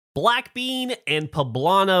Black bean and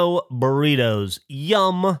poblano burritos.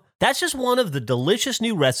 Yum. That's just one of the delicious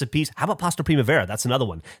new recipes. How about pasta primavera? That's another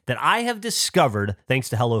one that I have discovered thanks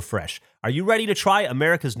to HelloFresh. Are you ready to try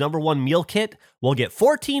America's #1 meal kit? We'll get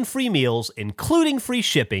 14 free meals, including free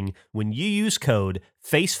shipping, when you use code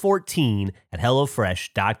FACE14 at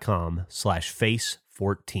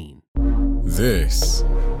HelloFresh.com/FACE14. This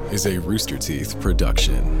is a Rooster Teeth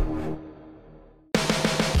production.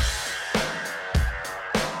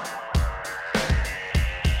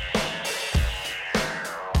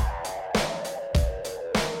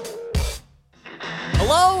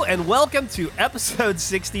 Hello and welcome to episode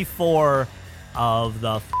 64 of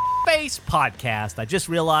the Face Podcast. I just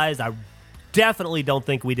realized I definitely don't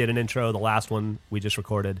think we did an intro, the last one we just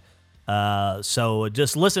recorded. So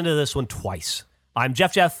just listen to this one twice. I'm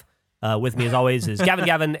Geoff. With me as always is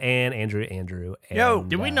Gavin, and Andrew. And, Yo,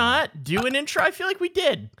 did we not do an intro? I feel like we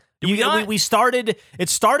did. We started. It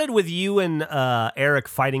started with you and Eric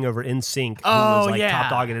fighting over NSYNC. Who was like top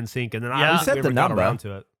dog in NSYNC, and then I said we the got number. around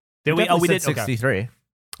to it. Did we? Oh, we did. 63.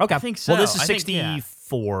 Okay. I think so. Well, this is I think,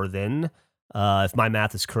 64 then, if my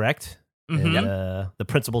math is correct. Mhm. And, the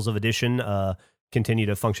principles of addition continue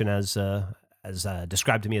to function as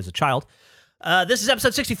described to me as a child. This is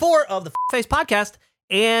episode 64 of the Face Podcast.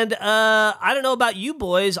 And I don't know about you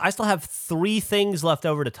boys. I still have 3 things left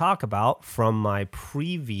over to talk about from my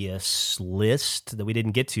previous list that we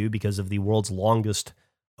didn't get to because of the world's longest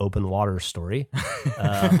open water story.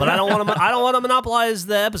 But I don't want to monopolize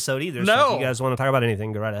the episode either. So if you guys want to talk about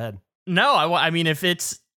anything, go right ahead. No, I mean, if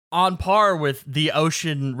it's on par with the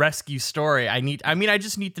ocean rescue story, I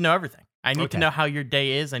just need to know everything. I need to know how your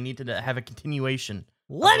day is. I need to have a continuation.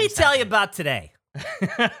 Let me tell you about today.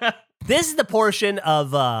 This is the portion of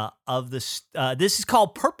this. This is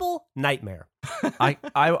called Purple Nightmare.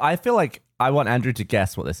 I feel like I want Andrew to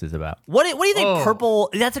guess what this is about. What do you think? Purple.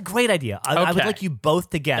 That's a great idea. I would Okay. like you both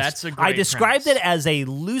to guess. That's a great I described premise. it as a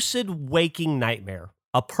lucid waking nightmare.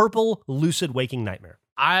 A purple lucid waking nightmare.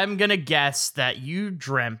 I'm going to guess that you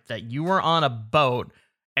dreamt that you were on a boat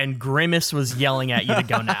and Grimace was yelling at you to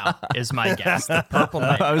go now, is my guess. The purple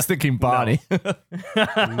I nightmare. was thinking Barney.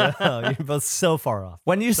 No, you're both so far off.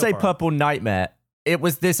 When you say far. purple nightmare,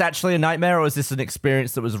 was this actually a nightmare, or was this an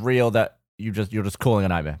experience that was real that you're just calling a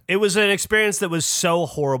nightmare? It was an experience that was so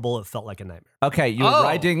horrible it felt like a nightmare. Okay, you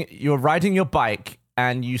were riding your bike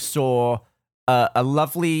and you saw a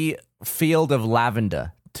lovely field of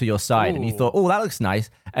lavender to your side, and you thought, "Oh, that looks nice."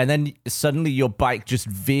 And then suddenly your bike just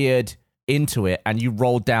veered into it, and you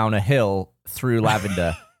rolled down a hill through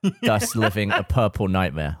lavender, thus living a purple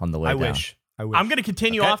nightmare on the way I down. wish. I'm going to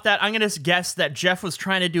continue off that. I'm going to guess that Geoff was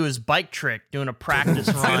trying to do his bike trick, doing a practice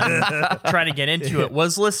run, trying to get into it,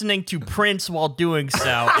 was listening to Prince while doing so,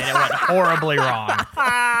 and it went horribly wrong.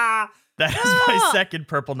 That is my second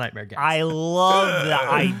purple nightmare guess. I love the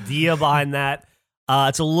idea behind that.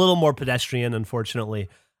 It's a little more pedestrian, unfortunately.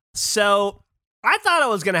 So I thought I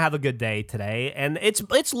was going to have a good day today, and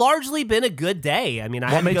it's largely been a good day. I mean,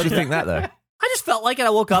 What made you think that, though? I just felt like it.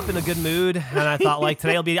 I woke up in a good mood, and I thought like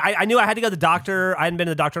today will be. I knew I had to go to the doctor. I hadn't been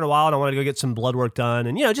to the doctor in a while, and I wanted to go get some blood work done,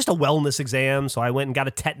 and just a wellness exam. So I went and got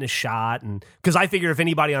a tetanus shot, and because I figure if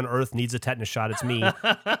anybody on Earth needs a tetanus shot, it's me.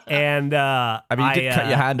 And I mean, you did cut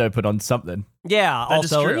your hand open on something. Yeah. That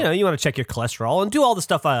is Also, true. you want to check your cholesterol and do all the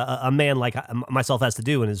stuff a man like myself has to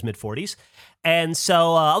do in his mid-40s. And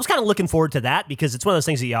so I was kind of looking forward to that because it's one of those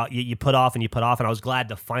things that you put off, and I was glad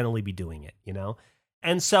to finally be doing it,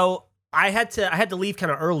 And so I had to leave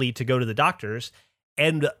kind of early to go to the doctor's.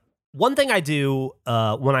 And one thing I do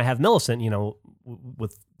when I have Millicent,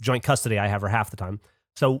 with joint custody, I have her half the time.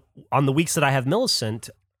 So on the weeks that I have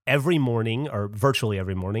Millicent, every morning or virtually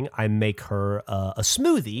every morning, I make her a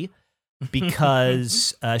smoothie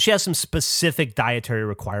because she has some specific dietary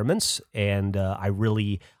requirements, and I've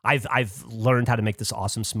learned how to make this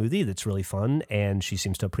awesome smoothie that's really fun, and she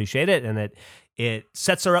seems to appreciate it, and it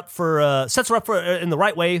sets her up for in the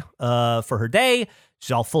right way for her day.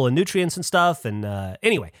 She's all full of nutrients and stuff, and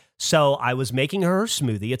anyway, so I was making her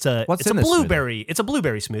smoothie. It's a blueberry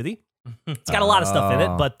smoothie. It's got a lot of stuff in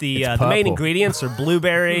it, but the main ingredients are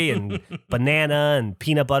blueberry and banana and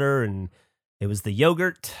peanut butter, and it was the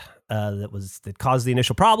yogurt that caused the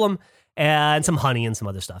initial problem, and some honey and some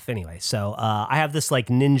other stuff. Anyway, so I have this like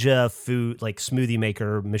Ninja food like smoothie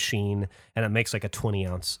maker machine, and it makes like a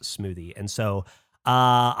 20-ounce smoothie. And so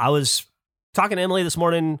I was talking to Emily this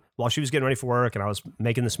morning while she was getting ready for work, and I was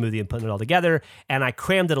making the smoothie and putting it all together, and I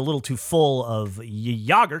crammed it a little too full of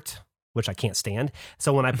yogurt, which I can't stand.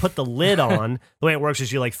 So when I put the lid on, the way it works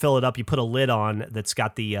is you like fill it up, you put a lid on that's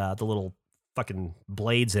got the little fucking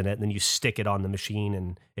blades in it, and then you stick it on the machine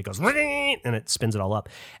and it goes and it spins it all up.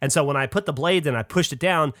 And so when I put the blades and I pushed it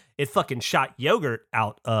down, it fucking shot yogurt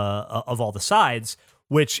out of all the sides,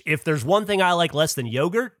 which if there's one thing I like less than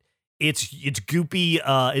yogurt, it's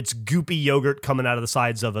goopy yogurt coming out of the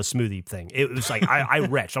sides of a smoothie thing. It was like I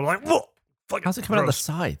retched. I'm like, whoa. How's it coming out the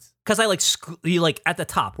sides? Because I you at the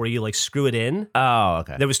top where you like screw it in. Oh,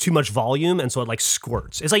 okay. There was too much volume, and so it like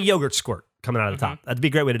squirts. It's like yogurt squirt coming out of the top. That'd be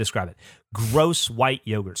a great way to describe it. Gross white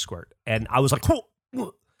yogurt squirt. And I was like,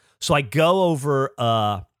 whoa. So I go over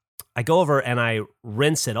and I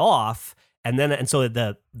rinse it off, and so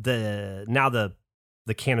the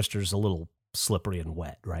canister's a little slippery and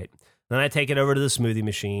wet, right? Then I take it over to the smoothie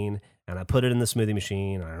machine, and I put it in the smoothie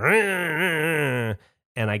machine.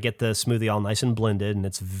 And I get the smoothie all nice and blended, and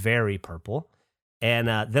it's very purple. And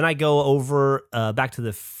then I go over back to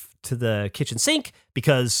the kitchen sink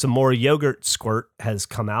because some more yogurt squirt has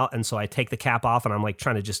come out, and so I take the cap off, and I'm like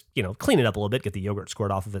trying to just clean it up a little bit, get the yogurt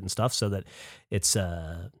squirt off of it and stuff, so that it's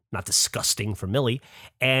not disgusting for Millie.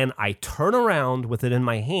 And I turn around with it in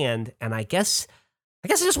my hand, and I guess I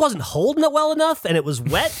just wasn't holding it well enough, and it was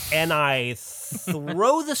wet, and I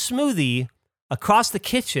throw the smoothie across the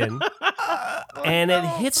kitchen. And it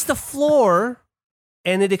hits the floor,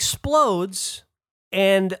 and it explodes,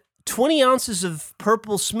 and 20 ounces of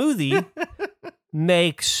purple smoothie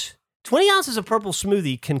makes... 20 ounces of purple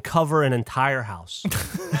smoothie can cover an entire house.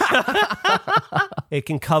 It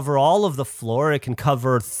can cover all of the floor. It can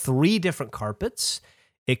cover 3 different carpets.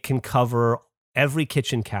 It can cover every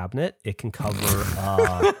kitchen cabinet. It can cover...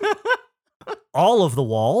 all of the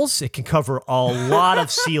walls. It can cover a lot of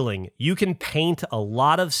ceiling. You can paint a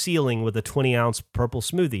lot of ceiling with a 20-ounce purple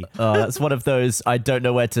smoothie. That's one of those I don't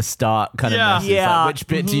know where to start kind of messes. Yeah. Like, which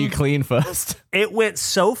bit do you clean first? It went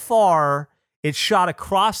so far, it shot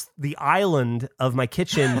across the island of my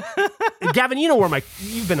kitchen. Gavin, you know where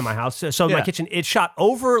you've been to my house. So my kitchen, it shot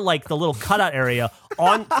over like the little cutout area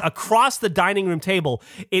across the dining room table.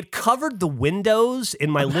 It covered the windows in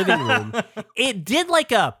my living room. It did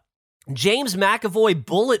like a James McAvoy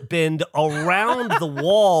bullet bend around the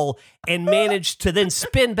wall and managed to then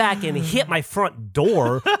spin back and hit my front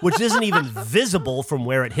door, which isn't even visible from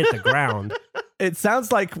where it hit the ground. It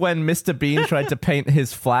sounds like when Mr. Bean tried to paint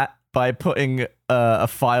his flat by putting a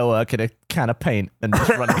firework in a can of paint and just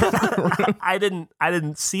running around the room. I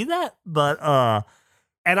didn't see that, but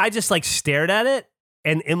and I just like stared at it.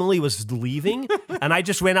 And Emily was leaving, and I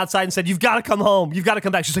just ran outside and said, "You've got to come home. You've got to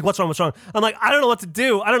come back." She's like, "What's wrong? What's wrong?" I'm like, "I don't know what to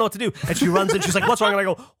do. I don't know what to do." And she runs in. She's like, "What's wrong?" And I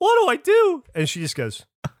go, "What do I do?" And she just goes,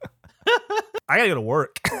 "I got to go to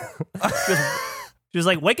work." She was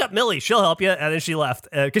like, "Wake up, Millie. She'll help you." And then she left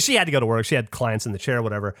because she had to go to work. She had clients in the chair or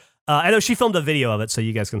whatever. I know she filmed a video of it, so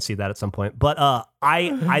you guys can see that at some point. But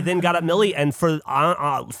I then got up Millie, and for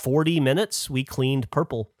 40 minutes, we cleaned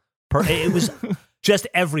purple. It was... just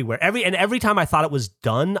everywhere. Every time I thought it was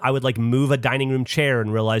done, I would like move a dining room chair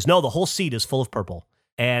and realize, no, the whole seat is full of purple.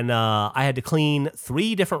 And I had to clean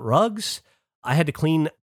 3 different rugs. I had to clean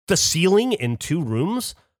the ceiling in 2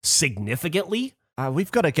 rooms significantly.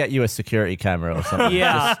 We've got to get you a security camera or something.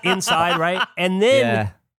 Yeah, inside, right? And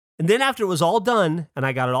then after it was all done and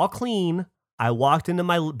I got it all clean, I walked into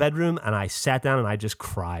my bedroom and I sat down and I just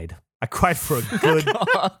cried. I cried for a good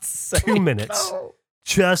 2 minutes.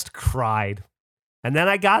 Just cried. And then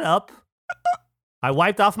I got up, I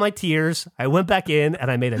wiped off my tears, I went back in,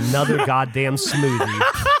 and I made another goddamn smoothie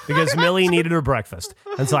because Millie needed her breakfast.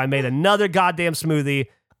 And so I made another goddamn smoothie,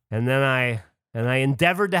 and then I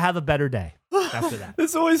endeavored to have that after that.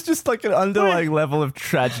 There's always just like an underlying level of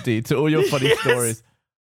tragedy to all your funny stories.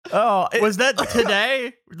 Oh, was that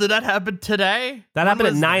today? Did that happen today? That happened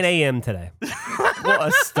at 9 a.m. today. What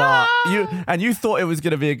a start. You thought it was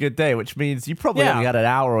going to be a good day, which means you probably only had an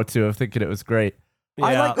hour or 2 of thinking it was great. Yeah.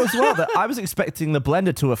 I like as well that I was expecting the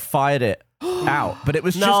blender to have fired it out, but it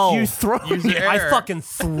was just you throwing it. I fucking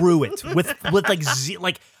threw it with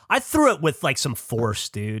like I threw it with like some force,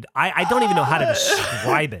 dude. I don't even know how to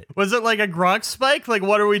describe it. Was it like a Gronk spike? Like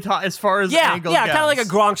what are we talking as far as angle kind goes? of like a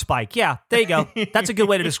Gronk spike. Yeah, there you go. That's a good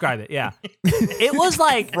way to describe it. Yeah, it was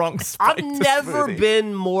like I've never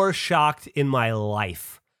been more shocked in my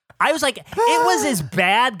life. I was like, it was as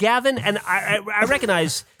bad, Gavin, and I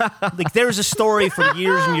recognize, like, there was a story from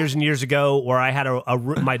years and years and years ago where I had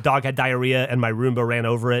my dog had diarrhea and my Roomba ran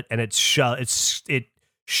over it and it shot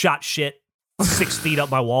shit 6 feet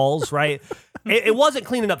up my walls, right? It wasn't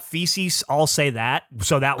cleaning up feces, I'll say that,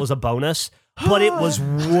 so that was a bonus, but it was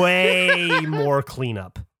way more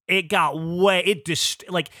cleanup. It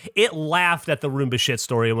laughed at the Roomba shit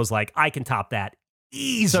story and was like, I can top that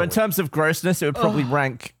easily. So in terms of grossness, it would probably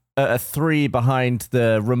rank a 3 behind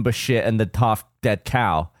the Roomba shit and the half dead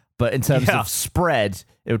cow. But in terms of spread,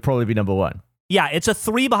 it would probably be number 1. Yeah, it's a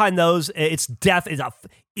 3 behind those. It's a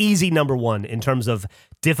easy number 1 in terms of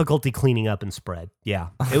difficulty cleaning up and spread. Yeah,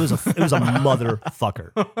 it was a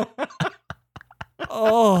motherfucker.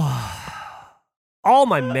 Oh, all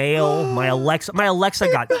my mail, my Alexa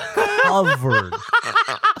got covered.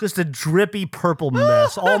 Just a drippy purple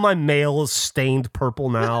mess. All my mail is stained purple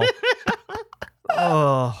now.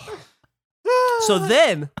 Oh. So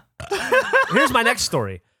then, here's my next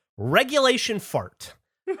story. Regulation fart.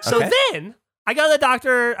 So then, I go to the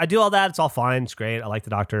doctor. I do all that. It's all fine. It's great. I like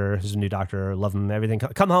the doctor. He's a new doctor. Love him. Everything.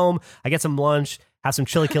 Come home. I get some lunch. Have some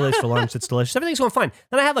chilaquiles for lunch. It's delicious. Everything's going fine.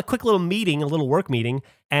 Then I have a quick little meeting, a little work meeting,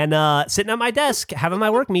 and sitting at my desk having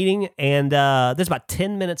my work meeting. And there's about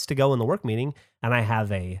 10 minutes to go in the work meeting, and I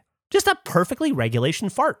have just a perfectly regulation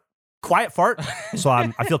fart, quiet fart. So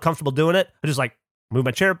I feel comfortable doing it. I just like move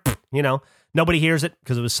my chair. Nobody hears it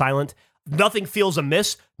because it was silent. Nothing feels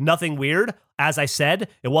amiss. Nothing weird. As I said,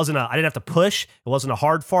 I didn't have to push. It wasn't a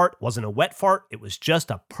hard fart. It wasn't a wet fart. It was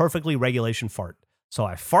just a perfectly regulation fart. So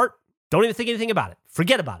I fart. Don't even think anything about it.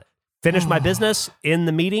 Forget about it. Finish my business in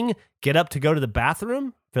the meeting. Get up to go to the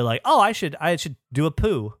bathroom. Feel like, I should do a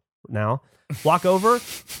poo now. Walk over,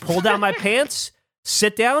 pull down my pants,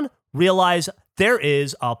 sit down, realize there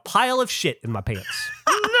is a pile of shit in my pants.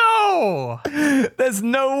 No! There's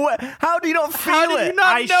no way. How do you not feel it?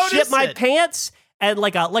 I shit my pants and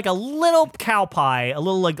like a little cow pie, a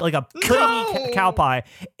little like a puddingy cow pie,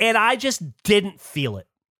 and I just didn't feel it.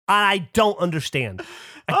 I don't understand.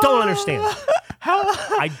 I don't understand.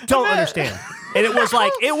 I don't understand. And it was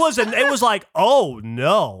like, oh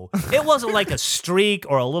no. It wasn't like a streak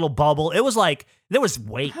or a little bubble. It was like there was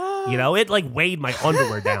weight, it like weighed my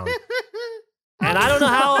underwear down. And I don't know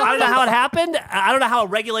how it happened. I don't know how a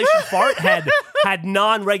regulation fart had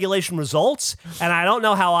non-regulation results, and I don't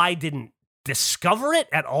know how I didn't discover it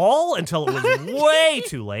at all until it was way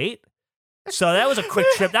too late. So that was a quick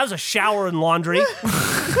trip. That was a shower and laundry.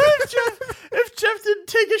 If Geoff didn't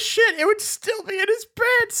take a shit, it would still be in his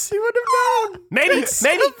pants. He would have known. Maybe.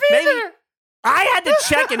 There. I had to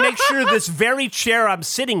check and make sure this very chair I'm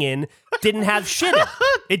sitting in didn't have shit in it.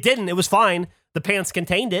 It didn't. It was fine. The pants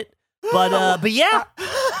contained it. But yeah.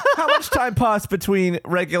 How much time passed between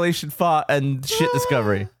regulation fart and shit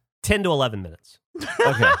discovery? 10 to 11 minutes.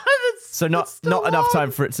 Okay. So not enough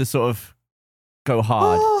time for it to sort of go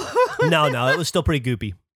hard. No, it was still pretty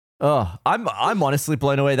goopy. Oh, I'm honestly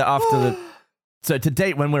blown away that so to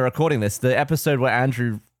date when we're recording this, the episode where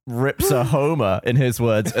Andrew rips a homer, in his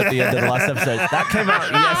words, at the end of the last episode, that came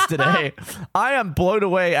out yesterday. I am blown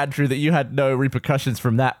away, Andrew, that you had no repercussions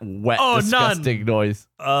from that wet, disgusting noise.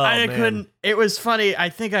 I couldn't. It was funny. I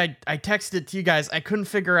think I texted to you guys. I couldn't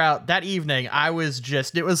figure out that evening.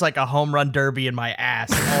 It was like a home run derby in my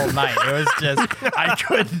ass all night. It was just,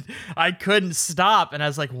 I couldn't stop. And I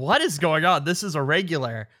was like, what is going on? This is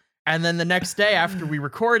irregular. And then the next day after we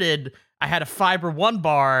recorded, I had a Fiber One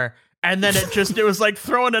bar. And then it was like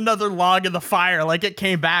throwing another log in the fire. Like it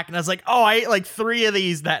came back and I was like, I ate like 3 of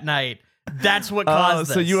these that night. That's what caused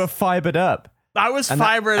this. So you were fibered up. I was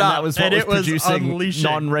fibered up. That was what was producing unleashing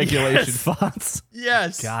non-regulation farts.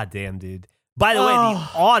 Yes. God damn, dude. By the way, the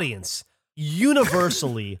audience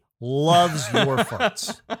universally loves your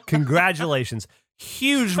farts. Congratulations.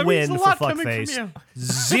 Huge win for Fuckface.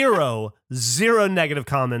 Zero negative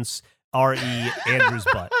comments. R.E. Andrew's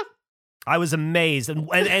butt. I was amazed, and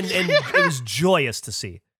it was joyous to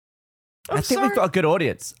see. I think we've got a good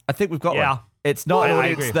audience. I think we've got one. It's not an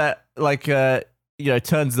audience that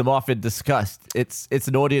turns them off in disgust. It's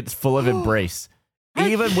an audience full of embrace,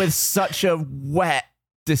 even with such a wet,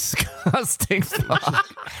 disgusting fuck.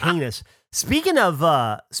 Heinous. Speaking of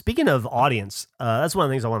audience, that's one of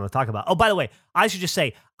the things I wanted to talk about. Oh, by the way, I should just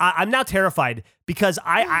say I'm now terrified because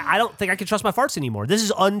I don't think I can trust my farts anymore. This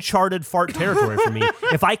is uncharted fart territory for me.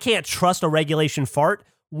 If I can't trust a regulation fart,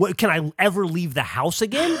 can I ever leave the house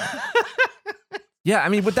again? Yeah, I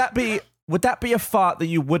mean, would that be a fart that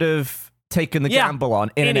you would have taken the gamble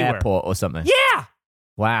on in anywhere. An airport or something? Yeah.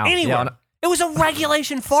 Wow. Anywhere. It was a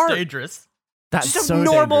regulation fart. Dangerous. That's just so a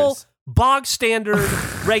normal. Dangerous. Bog standard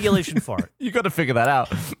regulation fart. You got to figure that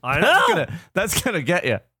out. I know. That's gonna get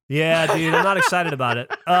you. Yeah, dude. I'm not excited about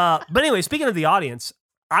it. But anyway, speaking of the audience,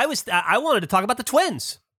 I wanted to talk about the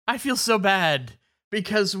twins. I feel so bad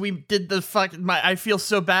because we did I feel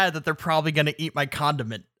so bad that they're probably gonna eat my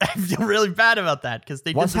condiment. I feel really bad about that because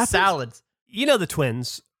they did the salads. You know the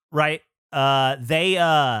twins, right?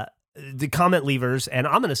 The comment leavers, and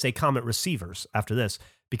I'm gonna say comment receivers after this,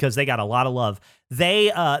 because they got a lot of love.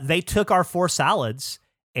 They took our 4 salads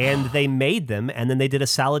and they made them, and then they did a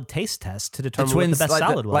salad taste test to determine what the best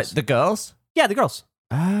salad was. Like the girls? Yeah, the girls.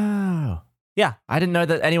 Oh. Yeah. I didn't know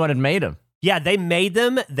that anyone had made them. Yeah, they made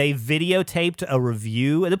them. They videotaped a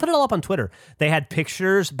review. They put it all up on Twitter. They had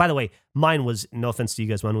pictures. By the way, mine was, no offense to you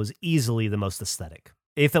guys, mine was easily the most aesthetic.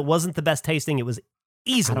 If it wasn't the best tasting, it was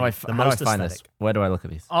easily the most how do I find aesthetic. this? Where do I look at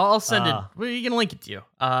these? I'll send it. Well, you can link it to you.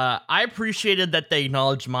 I appreciated that they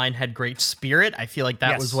acknowledged mine had great spirit. I feel like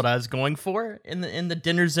that was what I was going for in the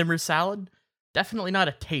dinner Zimmer salad. Definitely not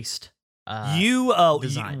a taste.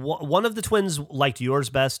 Design. One of the twins liked yours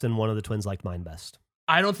best, and one of the twins liked mine best.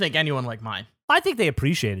 I don't think anyone liked mine. I think they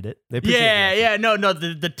appreciated it. They appreciated it. No.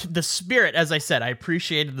 The spirit, as I said, I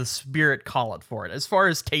appreciated the spirit call it for it. As far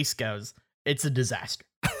as taste goes, it's a disaster.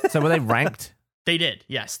 So were they ranked? They did.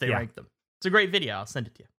 Yes, they ranked them. It's a great video. I'll send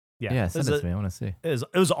it to you. Yeah, send it to me. I want to see. It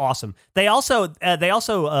was awesome. They also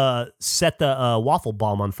set the waffle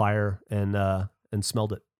bomb on fire and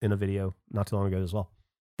smelled it in a video not too long ago as well.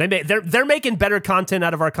 They're making better content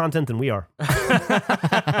out of our content than we are.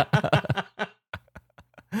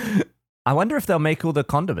 I wonder if they'll make all the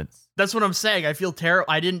condiments. That's what I'm saying. I feel terrible.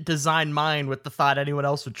 I didn't design mine with the thought anyone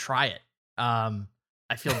else would try it. I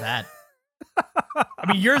feel bad.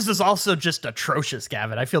 I mean, yours is also just atrocious,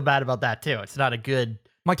 Gavin. I feel bad about that too. It's not a good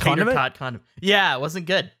condiment? tot condiment. Yeah, it wasn't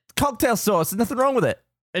good. Cocktail sauce. There's nothing wrong with it.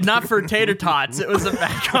 And not for tater tots. It was a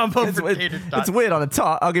bad combo for tater tots. It's weird on a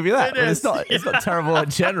tot. I'll give you that. It is. It's not terrible in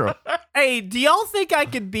general. Hey, do y'all think I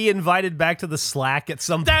could be invited back to the Slack at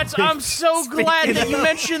some point? I'm so glad that you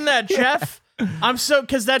mentioned that, Geoff.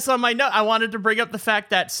 Because that's on my note. I wanted to bring up the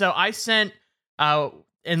fact that, so I sent,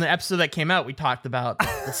 in the episode that came out, we talked about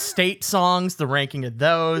the state songs, the ranking of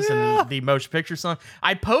those, and the motion picture song.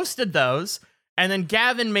 I posted those, and then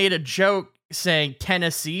Gavin made a joke saying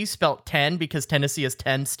Tennessee, spelt 10, because Tennessee has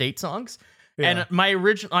 10 state songs. Yeah. And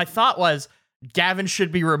my thought was, Gavin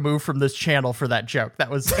should be removed from this channel for that joke.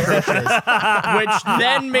 That was atrocious. Which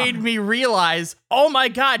then made me realize, oh my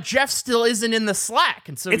God, Geoff still isn't in the Slack.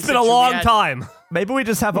 And so it's been a long time. Maybe we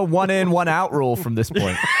just have a 1 in, 1 out rule from this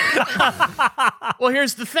point. Well,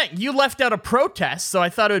 here's the thing. You left out a protest, so I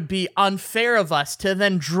thought it would be unfair of us to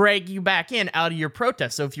then drag you back in out of your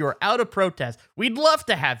protest. So if you were out of protest, we'd love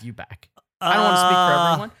to have you back. I don't want to speak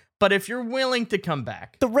for everyone. But if you're willing to come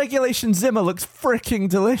back. The regulation Zimmer looks freaking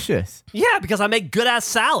delicious. Yeah, because I make good-ass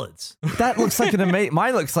salads. That looks like an amazing...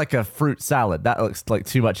 Mine looks like a fruit salad. That looks like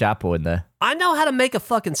too much apple in there. I know how to make a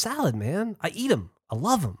fucking salad, man. I eat them. I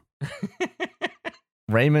love them.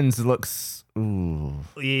 Raymond's looks... Ooh.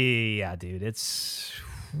 Yeah, dude. There's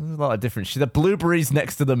a lot of different shit. The blueberries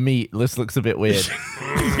next to the meat looks a bit weird.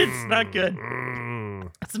 It's not good.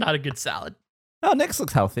 It's not a good salad. Oh, Nick's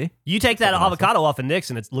looks healthy. You take that avocado off of Nick's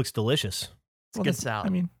and it looks delicious. It's a good salad. I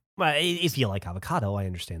mean, well, if you like avocado, I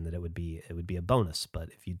understand that it would be a bonus. But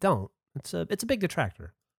if you don't, it's a big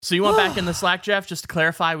detractor. So you want back in the Slack, Geoff? Just to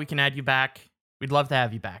clarify, we can add you back. We'd love to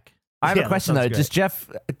have you back. I have a question though. Great. Does Geoff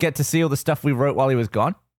get to see all the stuff we wrote while he was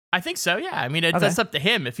gone? I think so. Yeah. I mean, that's up to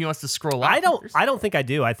him if he wants to scroll up. I don't think I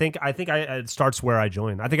do. I think it starts where I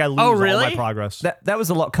join. I think I lose all my progress. That was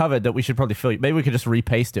a lot covered that we should probably fill. Maybe we could just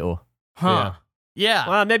repaste it all. Huh. Yeah.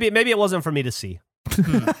 Well, maybe it wasn't for me to see.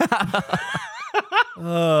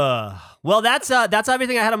 Well, that's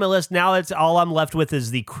everything I had on my list. Now it's all I'm left with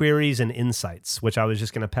is the queries and insights, which I was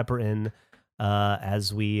just going to pepper in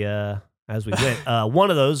as we went. One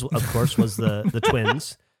of those, of course, was the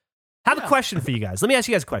twins. I have a question for you guys. Let me ask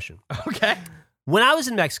you guys a question. Okay. When I was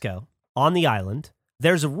in Mexico on the island,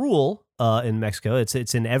 there's a rule in Mexico. It's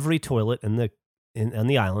in every toilet on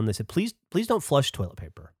the island. They said please don't flush toilet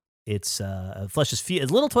paper. It's flush as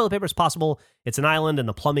little toilet paper as possible. It's an island and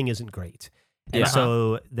the plumbing isn't great. And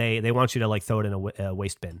so they want you to like throw it in a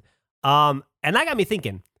waste bin. And that got me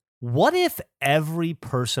thinking, what if every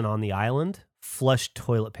person on the island flushed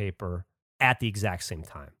toilet paper at the exact same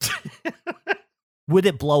time? Would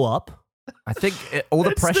it blow up? I think all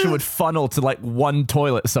the pressure would funnel to like one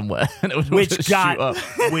toilet somewhere, and it would which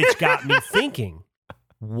got me thinking,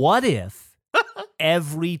 what if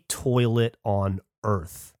every toilet on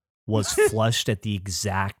Earth was flushed at the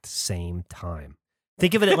exact same time?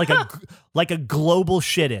 Think of it like a global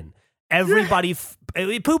shit-in. Everybody,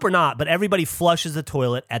 poop or not, but everybody flushes the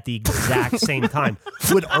toilet at the exact same time.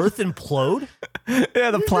 Would Earth implode?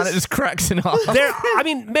 Yeah, the planet just cracks in half. I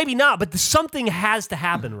mean, maybe not, but something has to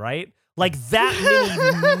happen, right? Like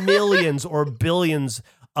that many millions or billions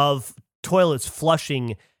of toilets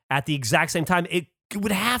flushing at the exact same time, it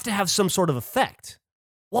would have to have some sort of effect.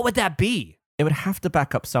 What would that be? It would have to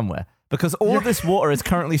back up somewhere because all of this water is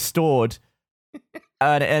currently stored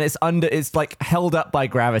and it's like held up by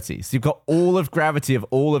gravity. So you've got all of gravity of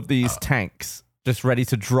all of these tanks just ready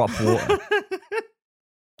to drop water.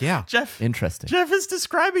 Yeah, Geoff. Interesting. Geoff is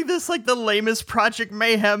describing this like the lamest Project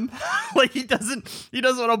Mayhem. Like he doesn't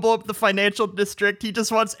want to blow up the financial district. He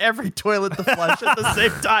just wants every toilet to flush at the same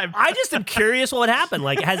time. I just am curious what would happen.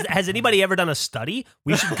 Like, has anybody ever done a study?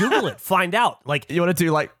 We should Google it, find out. Like, You want to do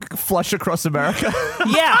like flush across America?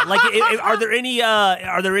 yeah, like, are there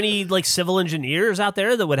any like civil engineers out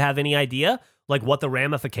there that would have any idea like what the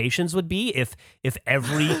ramifications would be if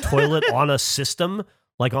every toilet on a system,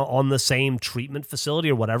 like on the same treatment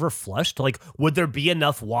facility or whatever, flushed? Like, would there be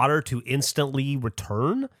enough water to instantly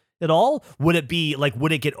return at all? Would it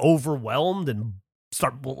get overwhelmed and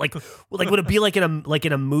start like would it be like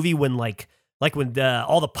in a movie when when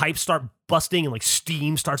all the pipes start busting and like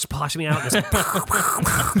steam starts pushing out, and it's like,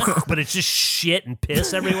 but it's just shit and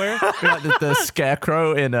piss everywhere? Like the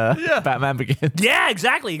scarecrow in Batman Begins. Yeah,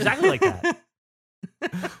 exactly like that.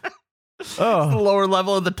 Oh, The lower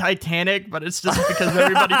level of the Titanic, but it's just because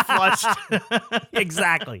everybody flushed.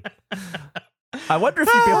 Exactly. I wonder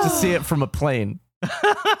if you'd be able to see it from a plane.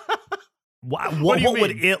 What do you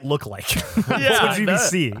would mean? it look like? Yeah, What would you be I know.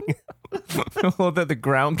 seeing? Or that the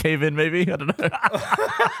ground cave in, maybe? I don't know.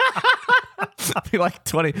 I feel like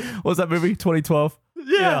what was that movie? 2012?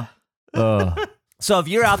 Yeah. So if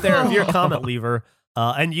you're out there, if you're a comment leaver,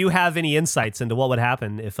 and you have any insights into what would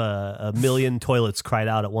happen if a million toilets cried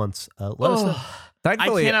out at once, let us know.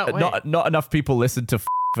 Thankfully, cannot wait. not enough people listen to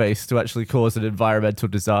Face to actually cause an environmental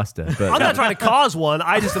disaster. But I'm not trying to cause one.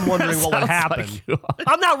 I just am wondering what would Sounds happen. like you are.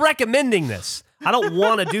 I'm not recommending this. I don't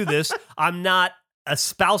want to do this. I'm not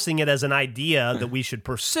espousing it as an idea that we should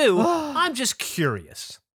pursue. I'm just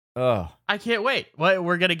curious. Oh. I can't wait.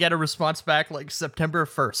 We're going to get a response back like September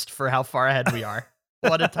 1st for how far ahead we are.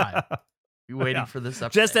 What a time. Be waiting for this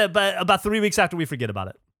update. Just about 3 weeks after we forget about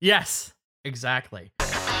it. Yes, exactly.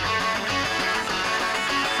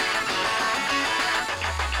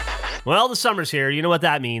 Well, the summer's here. You know what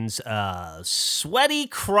that means. Sweaty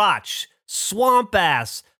crotch, swamp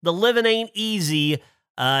ass. The living ain't easy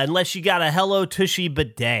unless you got a Hello Tushy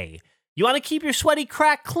bidet. You want to keep your sweaty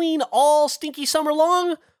crack clean all stinky summer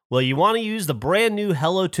long? Well, you want to use the brand new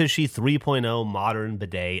Hello Tushy 3.0 modern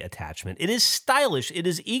bidet attachment. It is stylish, it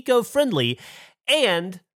is eco-friendly,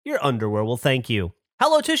 and your underwear will thank you.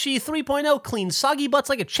 Hello Tushy 3.0 cleans soggy butts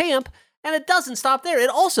like a champ, and it doesn't stop there. It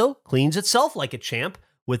also cleans itself like a champ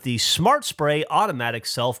with the Smart Spray automatic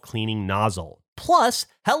self-cleaning nozzle. Plus,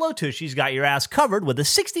 Hello Tushy's got your ass covered with a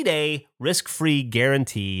 60-day risk-free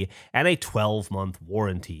guarantee and a 12-month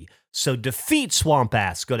warranty. So defeat swamp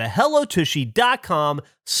ass. Go to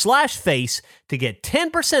hellotushy.com/face to get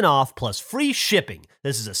 10% off plus free shipping.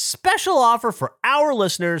 This is a special offer for our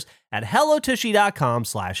listeners at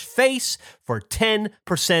hellotushy.com/face for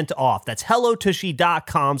 10% off. That's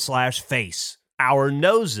hellotushy.com/face. Our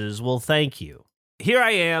noses will thank you. Here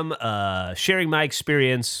I am sharing my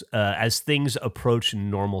experience as things approach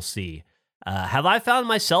normalcy. Have I found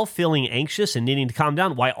myself feeling anxious and needing to calm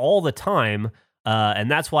down? Why, all the time. And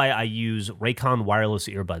that's why I use Raycon wireless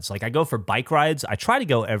earbuds. Like, I go for bike rides. I try to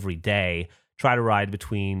go every day, try to ride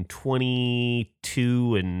between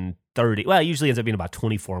 22 and 30. Well, it usually ends up being about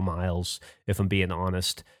 24 miles, if I'm being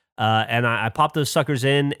honest. And I pop those suckers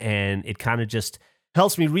in, and it kind of just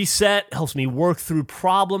helps me reset, helps me work through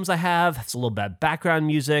problems I have. It's a little bit of background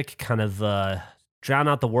music, kind of drown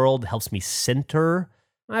out the world, helps me center.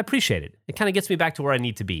 I appreciate it. It kind of gets me back to where I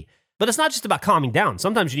need to be. But it's not just about calming down.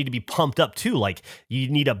 Sometimes you need to be pumped up too. Like, you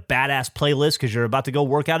need a badass playlist because you're about to go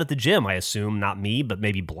work out at the gym, I assume. Not me, but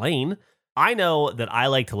maybe Blaine. I know that I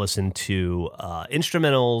like to listen to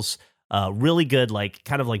instrumentals, really good, like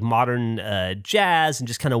kind of like modern jazz and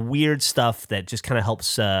just kind of weird stuff that just kind of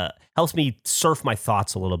helps me surf my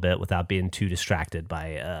thoughts a little bit without being too distracted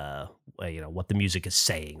by what the music is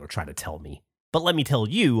saying or trying to tell me. But let me tell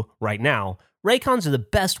you right now, Raycons are the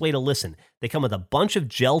best way to listen. They come with a bunch of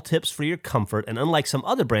gel tips for your comfort, and unlike some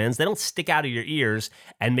other brands, they don't stick out of your ears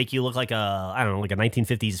and make you look like a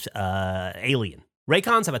 1950s alien.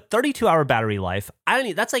 Raycons have a 32-hour battery life. I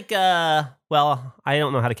don't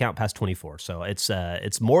know how to count past 24, so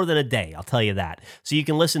it's more than a day, I'll tell you that. So you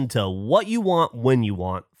can listen to what you want when you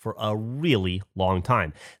want for a really long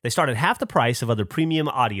time. They start at half the price of other premium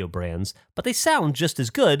audio brands, but they sound just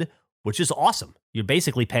as good, which is awesome. You're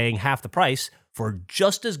basically paying half the price for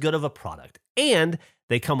just as good of a product. And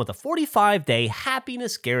they come with a 45-day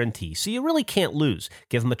happiness guarantee, so you really can't lose.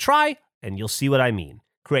 Give them a try, and you'll see what I mean.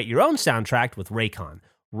 Create your own soundtrack with Raycon.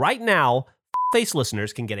 Right now, Face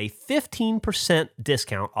listeners can get a 15%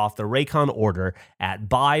 discount off the Raycon order at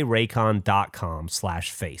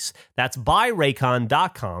buyraycon.com/face. That's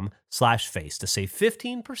buyraycon.com/face to save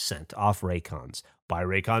 15% off Raycons.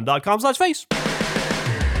 Buyraycon.com/face.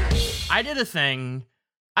 I did a thing.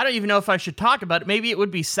 I don't even know if I should talk about it. Maybe it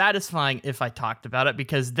would be satisfying if I talked about it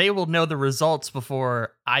because they will know the results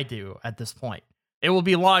before I do at this point. It will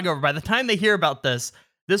be long over. By the time they hear about this,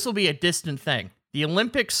 this will be a distant thing. The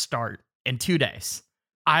Olympics start in 2 days.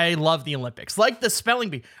 I love the Olympics. Like the spelling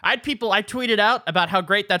bee. I tweeted out about how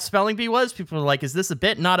great that spelling bee was. People were like, is this a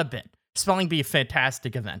bit? Not a bit. Spelling bee, a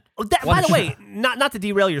fantastic event. By the way, not to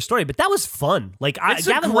derail your story, but that was fun. Like,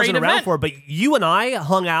 Gavin wasn't around for it, but you and I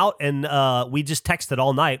hung out and we just texted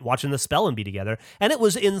all night watching the spelling bee together, and it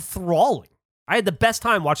was enthralling. I had the best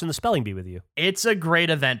time watching the spelling bee with you. It's a great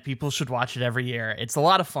event. People should watch it every year. It's a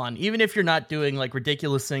lot of fun, even if you're not doing like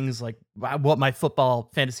ridiculous things like what my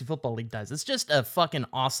fantasy football league does. It's just a fucking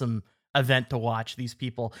awesome event to watch these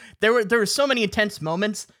people. There were so many intense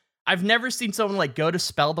moments. I've never seen someone like go to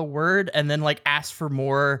spell the word and then like ask for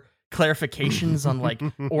more clarifications on like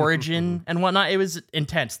origin and whatnot. It was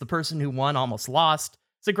intense. The person who won almost lost.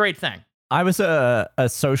 It's a great thing. I was at a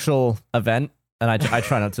social event, and I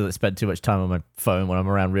try not to spend too much time on my phone when I'm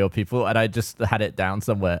around real people, and I just had it down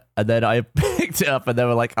somewhere, and then I picked it up, and there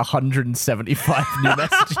were like 175 new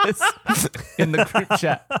messages in the group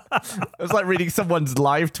chat. It was like reading someone's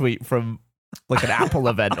live tweet from like an Apple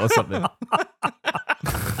event or something.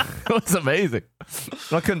 It was amazing.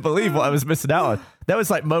 I couldn't believe what I was missing out on. There was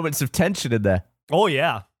like moments of tension in there. Oh,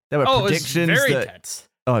 yeah. There were predictions. It was very tense.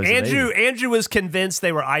 Oh, it was Andrew was convinced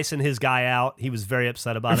they were icing his guy out. He was very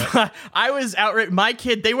upset about it. I was outright. My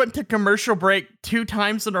kid, they went to commercial break 2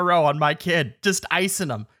 times in a row on my kid, just icing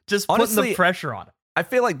him, just putting the pressure on him. I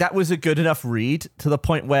feel like that was a good enough read to the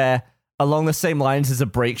point where, along the same lines as a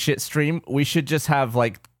break shit stream, we should just have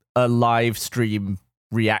like a live stream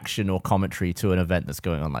reaction or commentary to an event that's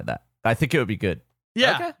going on like that. I think it would be good.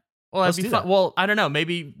 Yeah. Okay. Well, Let's that'd be do fun. that. Well, I don't know.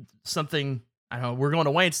 Maybe something, I don't know. We're going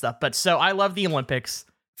away and stuff. But so I love the Olympics.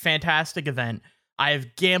 Fantastic event. I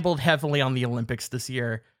have gambled heavily on the Olympics this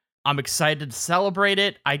year. I'm excited to celebrate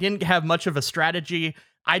it. I didn't have much of a strategy.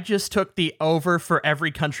 I just took the over for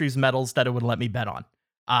every country's medals that it would let me bet on.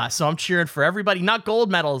 So I'm cheering for everybody. Not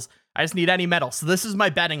gold medals. I just need any medal. So this is my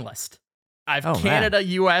betting list. I have Canada,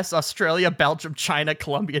 US, Australia, Belgium, China,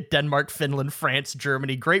 Colombia, Denmark, Finland, France,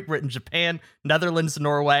 Germany, Great Britain, Japan, Netherlands,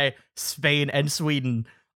 Norway, Spain, and Sweden.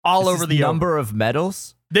 All over the number of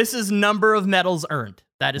medals? This is number of medals earned.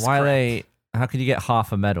 That is correct. How can you get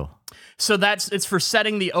half a medal? So it's for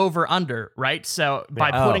setting the over under, right? So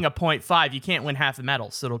by putting a 0.5, you can't win half a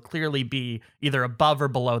medal. So it'll clearly be either above or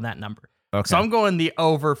below that number. Okay. So I'm going the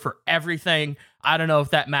over for everything. I don't know if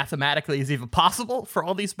that mathematically is even possible for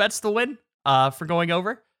all these bets to win for going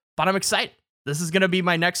over, but I'm excited. This is going to be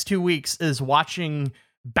my next 2 weeks is watching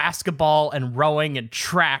basketball and rowing and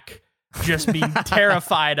track just being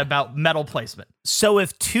terrified about medal placement. So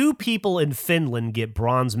if 2 people in Finland get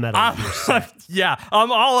bronze medals, you're set. Yeah,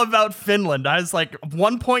 I'm all about Finland. I was like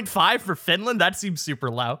 1.5 for Finland. That seems super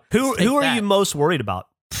low. Who are you most worried about?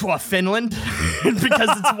 Finland, because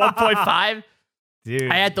it's 1.5.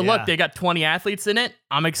 Dude, I had to look. They got 20 athletes in it.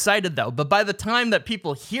 I'm excited though. But by the time that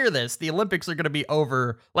people hear this, the Olympics are going to be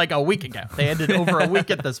over like a week ago. They ended over a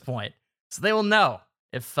week at this point, so they will know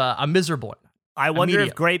if I'm miserable or not. I wonder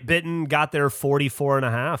if Great Britain got their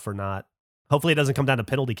 44.5 or not. Hopefully it doesn't come down to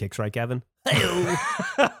penalty kicks, right, Gavin?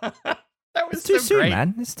 That was It's too soon, great.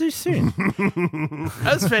 man. It's too soon.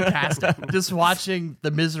 That was fantastic. Just watching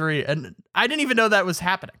the misery, and I didn't even know that was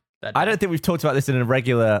happening. I don't think we've talked about this in a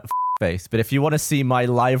regular face, but if you want to see my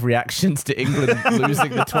live reactions to England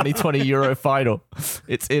losing the 2020 Euro final,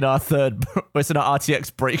 it's in our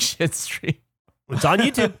RTX break shit stream. It's on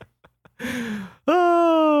YouTube.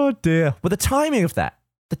 Oh dear. Well, the timing of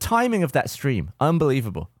that stream,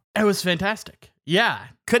 unbelievable. It was fantastic. Yeah.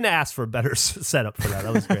 Couldn't ask for a better setup for that.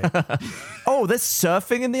 That was great. Oh, there's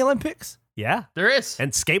surfing in the Olympics? Yeah. There is.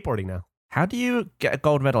 And skateboarding now. How do you get a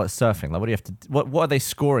gold medal at surfing? Like, what do you have to? What are they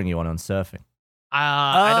scoring you on surfing?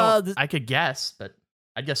 I could guess, but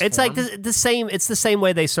I guess it's like the same. It's the same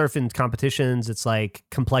way they surf in competitions. It's like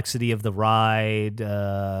complexity of the ride.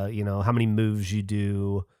 How many moves you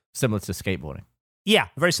do. Similar to skateboarding. Yeah,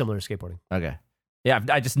 very similar to skateboarding. Okay. Yeah,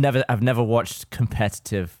 I've never watched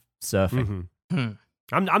competitive surfing. Mm-hmm.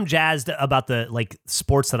 I'm jazzed about the like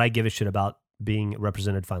sports that I give a shit about being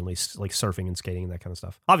represented finally, like surfing and skating and that kind of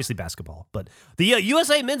stuff. Obviously basketball, but the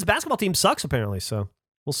USA men's basketball team sucks apparently, so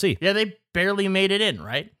we'll see. Yeah, they barely made it in,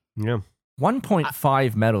 right? Yeah.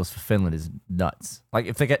 1.5 medals for Finland is nuts. Like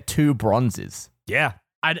if they get 2 bronzes. Yeah.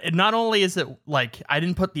 Not only is it like I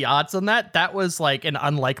didn't put the odds on that, that was like an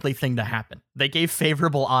unlikely thing to happen. They gave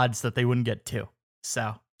favorable odds that they wouldn't get 2.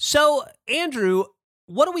 So Andrew,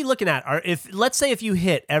 what are we looking at? Let's say if you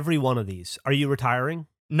hit every one of these, are you retiring?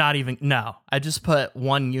 No. I just put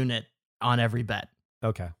 1 unit on every bet.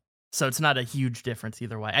 Okay. So it's not a huge difference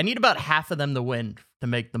either way. I need about half of them to win to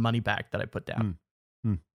make the money back that I put down.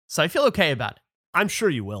 So I feel okay about it. I'm sure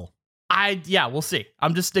you will. We'll see.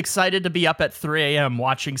 I'm just excited to be up at 3 a.m.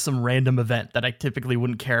 watching some random event that I typically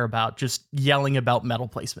wouldn't care about, just yelling about metal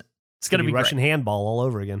placement. It's going to be Russian great. handball all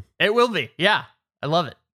over again. It will be. Yeah. I love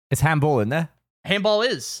it. Is handball in there? Handball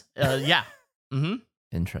is. Yeah. Mm-hmm.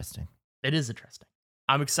 Interesting. It is interesting.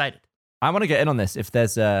 I'm excited. I want to get in on this if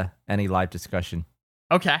there's any live discussion.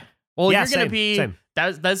 Okay. Well, Yeah, you're going to be. same.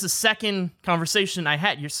 That's the second conversation I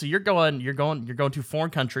had. You're going to a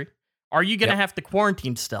foreign country. Are you going to have to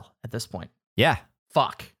quarantine still at this point? Yeah.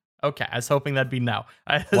 Fuck. Okay. I was hoping that'd be no.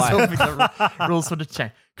 I was Why? hoping the rules would have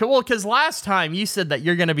changed. Well, because last time you said that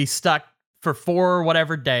you're going to be stuck for 4 or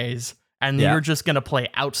whatever days, and Yeah. you're just going to play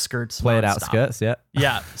outskirts. Play it nonstop. outskirts, yeah.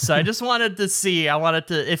 Yeah. So I just wanted to see. I wanted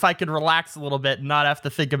to, if I could relax a little bit and not have to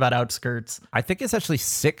think about outskirts. I think it's actually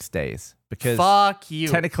 6 days because Fuck you.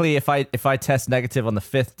 technically if I test negative on the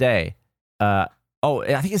 5th day, I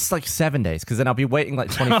think it's like 7 days because then I'll be waiting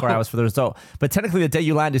like 24 hours for the result. But technically the day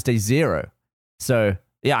you land is day 0. So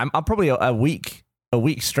yeah, I'm probably a week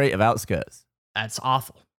straight of outskirts. That's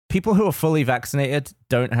awful. People who are fully vaccinated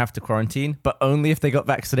don't have to quarantine, but only if they got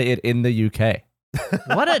vaccinated in the UK.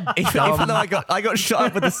 What a Even dumb, though I got shot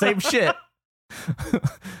up with the same shit.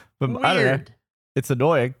 But weird. I don't know. It's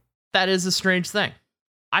annoying. That is a strange thing.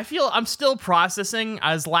 I feel I'm still processing.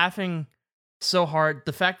 I was laughing so hard.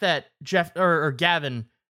 The fact that Geoff or Gavin,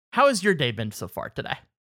 how has your day been so far today?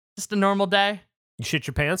 Just a normal day? You shit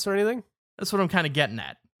your pants or anything? That's what I'm kind of getting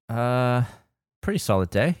at. Pretty solid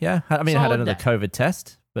day. Yeah. I mean, I had Solid another day. COVID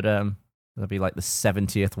test, but that'll be like the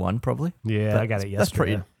 70th one probably. Yeah, I got it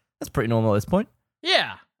yesterday. That's pretty normal at this point.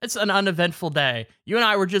 Yeah, it's an uneventful day. You and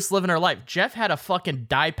I were just living our life. Geoff had a fucking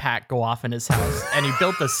dye pack go off in his house, and he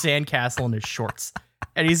built a sandcastle in his shorts.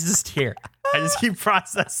 And he's just here. I just keep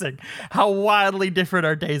processing how wildly different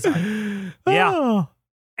our days are. Yeah. Oh.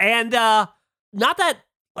 And not that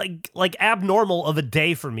like abnormal of a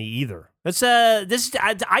day for me either. It's I just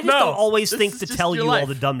No, don't always this think is to just tell your you all life.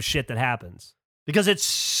 the dumb shit that happens because it's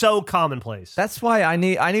so commonplace. That's why I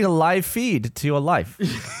need a live feed to your life.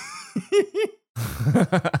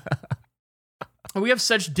 We have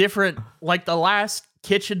such different, like the last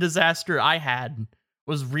kitchen disaster I had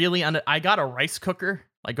was really, I got a rice cooker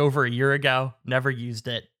like over a year ago, never used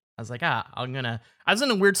it. I was like, I was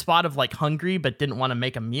in a weird spot of like hungry, but didn't want to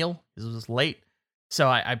make a meal because it was late. So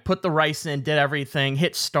I put the rice in, did everything,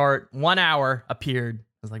 hit start, 1 hour appeared. I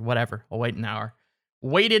was like, whatever, I'll wait an hour.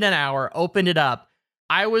 Waited an hour, opened it up.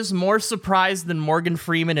 I was more surprised than Morgan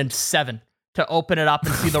Freeman in 7 to open it up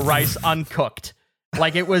and see the rice uncooked.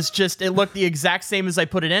 Like it looked the exact same as I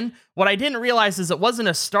put it in. What I didn't realize is it wasn't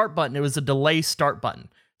a start button, it was a delay start button.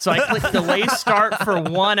 So I clicked delay start for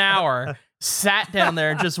 1 hour, sat down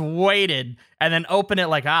there and just waited, and then opened it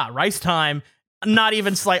like, rice time, not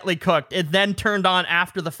even slightly cooked. It then turned on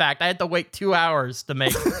after the fact. I had to wait 2 hours to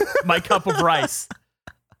make my cup of rice.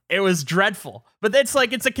 It was dreadful. But it's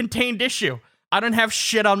like, it's a contained issue. I don't have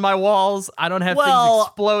shit on my walls. I don't have things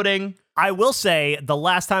exploding. I will say the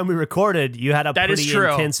last time we recorded, you had a That is pretty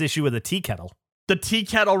true. intense issue with a tea kettle. The tea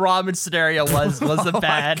kettle ramen scenario wasn't Oh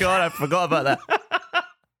bad. my God, I forgot about that.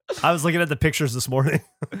 I was looking at the pictures this morning.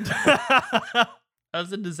 That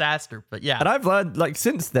was a disaster, but yeah, And I've learned like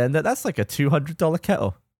since then that's like a $200 kettle.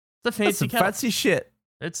 it's a That's fancy some kettle. fancy shit.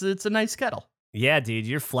 It's a nice kettle. Yeah, dude,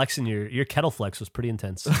 you're flexing your kettle flex was pretty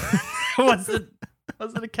intense. was it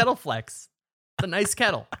a kettle flex? It's a nice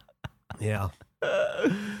kettle. Yeah.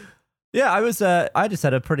 Yeah, I just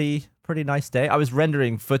had a pretty nice day. I was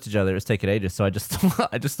rendering footage of it. It was taking ages, so I just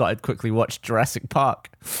thought I'd quickly watch Jurassic Park.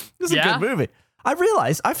 It was a Yeah? good movie. I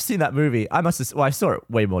realized I've seen that movie. I saw it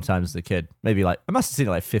way more times as a kid. Maybe I must have seen it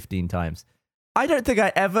like 15 times. I don't think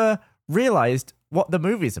I ever realized what the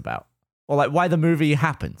movie's about or like why the movie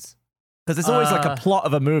happens. Because it's always like a plot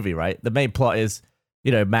of a movie, right? The main plot is,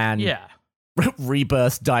 man Yeah.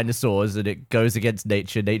 rebirths dinosaurs and it goes against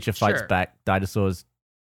nature. Nature fights Sure. back. Dinosaurs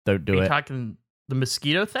don't do Are you it. talking the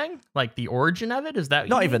mosquito thing? Like the origin of it? Is that what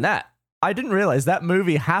Not you even mean? that. I didn't realize that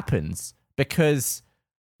movie happens because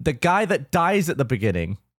the guy that dies at the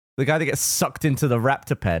beginning, the guy that gets sucked into the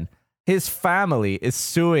raptor pen, his family is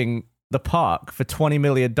suing the park for $20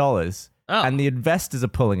 million. And the investors are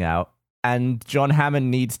pulling out. And John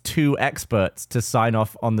Hammond needs 2 experts to sign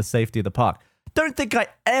off on the safety of the park. Don't think I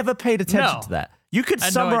ever paid attention No. to that. You could I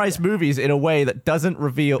had no summarize idea. movies in a way that doesn't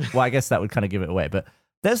reveal. Well, I guess that would kind of give it away, but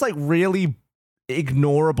there's like really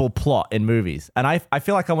ignorable plot in movies. And I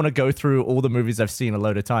feel like I want to go through all the movies I've seen a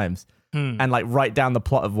load of times and like write down the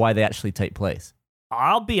plot of why they actually take place.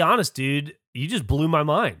 I'll be honest, dude. You just blew my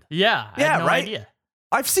mind. Yeah, I Yeah, had no right? idea.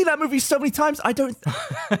 I've seen that movie so many times. I don't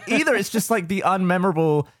either. It's just like the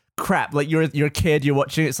unmemorable crap. Like you're a kid, you're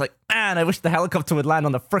watching. It's like, man, I wish the helicopter would land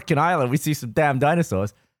on the frickin' island. We see some damn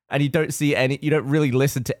dinosaurs, and you don't see any. You don't really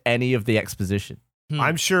listen to any of the exposition.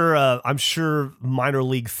 I'm sure minor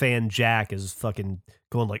league fan Jack is fucking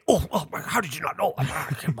going like, oh, how did you not know? I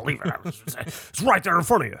can't believe it. It's right there in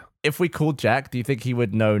front of you. If we called Jack, do you think he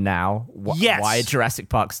would know now Yes. why Jurassic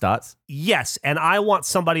Park starts? Yes, and I want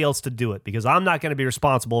somebody else to do it because I'm not going to be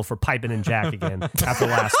responsible for piping in Jack again after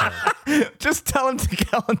last time. Just tell him to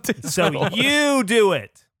go and do So you do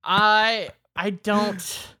it. I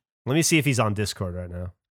don't. Let me see if he's on Discord right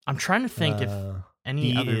now. I'm trying to think if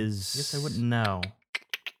any he other. is- I guess I wouldn't know.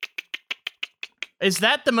 Is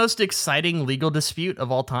that the most exciting legal dispute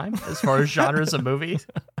of all time as far as genres of movies?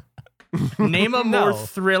 Name a more No.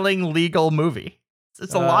 thrilling legal movie.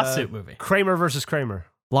 It's a lawsuit movie. Kramer versus Kramer.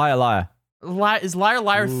 Liar, liar. Is Liar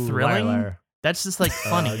Liar Ooh, thrilling? Liar, Liar. That's just like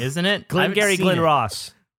funny, isn't it? I haven't Glengarry seen Glen it.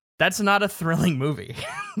 Ross. That's not a thrilling movie.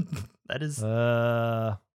 That is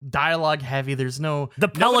dialogue heavy. There's no The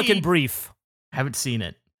Pelican nobody- Brief. Haven't seen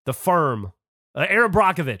it. The Firm. Aaron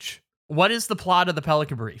Brockovich. What is the plot of the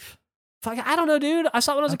Pelican Brief? Fuck, I don't know, dude. I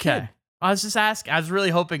saw it when I was a kid. I was just asking. I was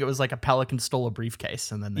really hoping it was like a pelican stole a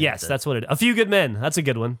briefcase, and then they Yes, did. that's what it is. A Few Good Men. That's a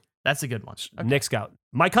good one. That's a good one. Okay. Nick Scout.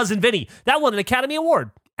 My Cousin Vinny. That won an Academy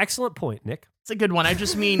Award. Excellent point, Nick. It's a good one. I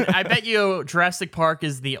just mean, I bet you Jurassic Park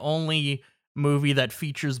is the only movie that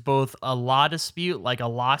features both a law dispute, like a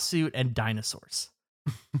lawsuit, and dinosaurs.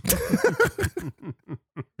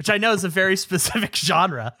 Which I know is a very specific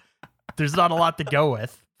genre. There's not a lot to go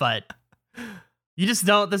with, but you just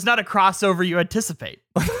don't. There's not a crossover you anticipate.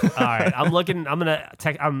 All right, I'm looking. I'm gonna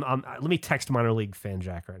text. Let me text minor league fan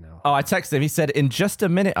Jack right now. Oh, I texted him. He said, in just a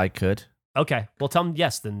minute I could. Okay, well tell him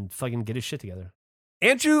yes. Then fucking get his shit together.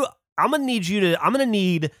 Andrew, I'm gonna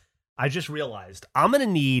need. I just realized I'm gonna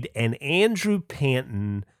need an Andrew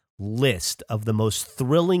Panton list of the most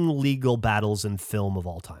thrilling legal battles in film of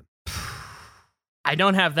all time. I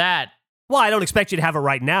don't have that. Well, I don't expect you to have it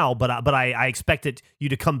right now, but I expect you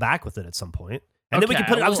to come back with it at some point. And then we Okay, can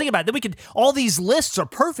put it. I was well- thinking about it. Then we could. All these lists are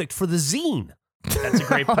perfect for the zine. That's a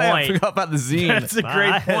great Oh, yeah, I point. forgot about the zine. That's a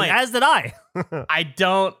great point. As did I. I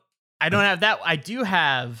don't have that. I do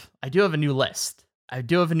have a new list. I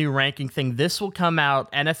do have a new ranking thing. This will come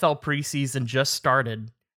out. NFL preseason just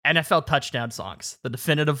started. NFL touchdown songs, the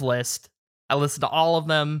definitive list. I listened to all of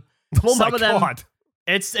them. Oh my Some of them- god!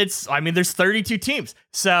 It's. I mean, there's 32 teams.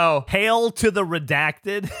 So Hail to the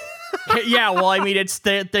redacted. yeah. Well, I mean,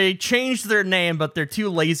 they changed their name, but they're too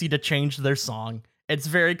lazy to change their song. It's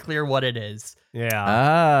very clear what it is.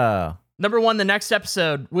 Yeah. Oh. Number one, the next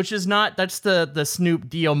episode, which is not, that's the Snoop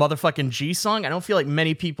Dio motherfucking G song. I don't feel like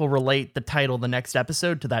many people relate the title, the next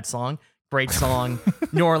episode, to that song. Great song.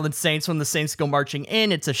 New Orleans Saints, when the Saints go marching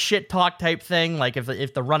in. It's a shit talk type thing. Like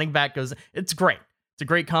if the running back goes, it's great. It's a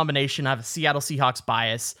great combination. I have a Seattle Seahawks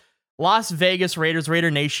bias. Las Vegas Raiders,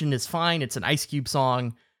 Raider Nation is fine. It's an Ice Cube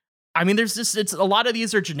song. I mean, it's a lot of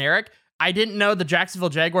these are generic. I didn't know the Jacksonville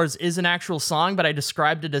Jaguars is an actual song, but I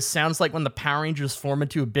described it as sounds like when the Power Rangers form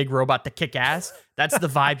into a big robot to kick ass. That's the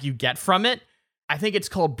vibe you get from it. I think it's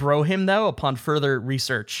called Bro Him, though, upon further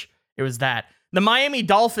research. It was that. The Miami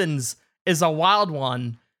Dolphins is a wild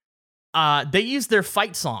one. They use their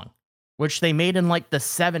fight song, which they made in like the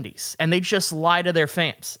 70s, and they just lie to their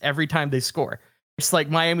fans every time they score. It's like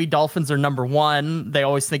Miami Dolphins are number one. They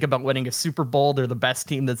always think about winning a Super Bowl. They're the best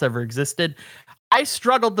team that's ever existed. I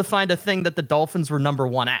struggled to find a thing that the Dolphins were number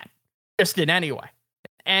one at. Just in any way.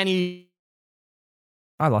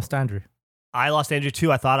 I lost Andrew. I lost Andrew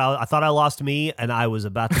too. I thought I lost me, and I was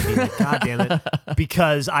about to be like, God damn it,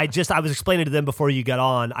 because I was explaining to them before you got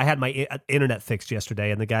on. I had my internet fixed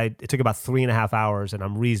yesterday, and it took about 3.5 hours, and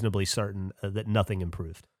I'm reasonably certain that nothing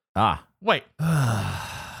improved. Ah. Wait.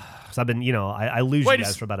 Because I've been, I lose Wait, you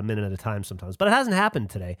guys for about a minute at a time sometimes, but it hasn't happened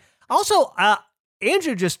today. Also,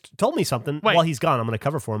 Andrew just told me something while he's gone. I'm going to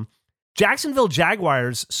cover for him. Jacksonville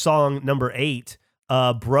Jaguars song number 8,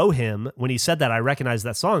 Bro Him. When he said that, I recognized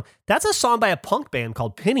that song. That's a song by a punk band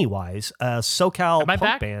called Pennywise, a SoCal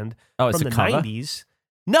punk band Oh, it's from a the cover? 90s.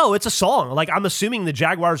 No, it's a song. Like, I'm assuming the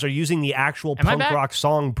Jaguars are using the actual Am I punk back? rock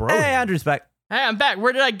song Bro Hey, Him. Andrew's back. Hey, I'm back.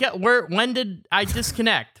 Where did I get? When did I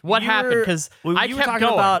disconnect? What happened? Because I you were kept talking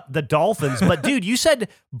going. about the Dolphins, but dude, you said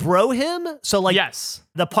Bro Him? So like yes.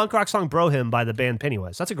 the punk rock song Bro Him by the band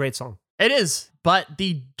Pennywise. That's a great song. It is, but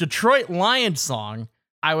the Detroit Lions song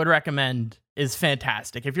I would recommend is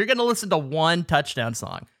fantastic. If you're going to listen to one touchdown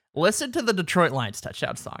song, listen to the Detroit Lions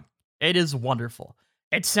touchdown song. It is wonderful.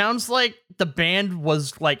 It sounds like the band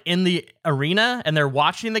was like in the arena and they're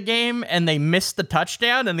watching the game and they missed the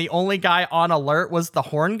touchdown and the only guy on alert was the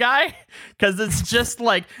horn guy, because it's just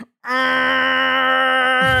like and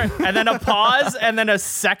then a pause and then a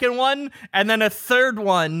second one and then a third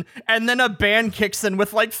one and then a band kicks in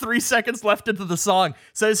with like 3 seconds left into the song.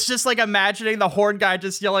 So it's just like imagining the horn guy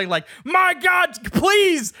just yelling like, my God,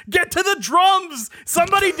 please get to the drums.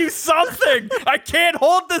 Somebody do something. I can't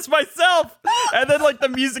hold this myself. And then like the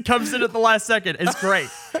music comes in at the last second. It's great.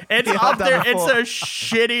 It's up there. It's a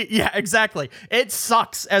shitty. Yeah, exactly. It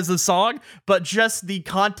sucks as a song, but just the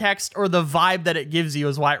context or the vibe that it gives you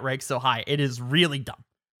is why it ranks so high. It is really dumb.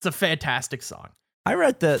 It's a fantastic song. I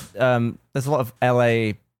read that there's a lot of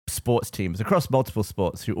LA sports teams across multiple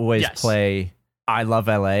sports who always play I Love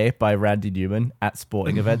LA by Randy Newman at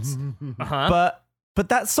sporting events. But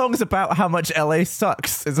that song's about how much LA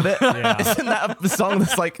sucks, isn't it? Yeah. Isn't that a song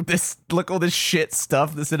that's like this, look, all this shit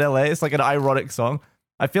stuff that's in LA? It's like an ironic song.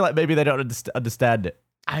 I feel like maybe they don't understand it.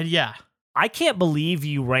 Yeah. I can't believe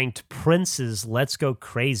you ranked Prince's Let's Go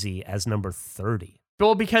Crazy as number 30.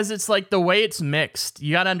 Well, because it's like the way it's mixed.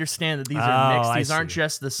 You got to understand that these are mixed. These aren't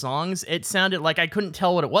just the songs. It sounded like I couldn't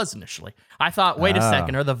tell what it was initially. I thought, wait a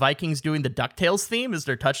second, are the Vikings doing the DuckTales theme as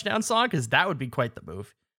their touchdown song? Because that would be quite the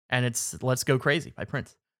move. And it's Let's Go Crazy by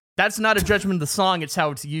Prince. That's not a judgment of the song. It's how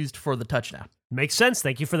it's used for the touchdown. Makes sense.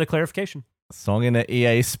 Thank you for the clarification. Song in an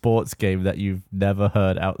EA Sports game that you've never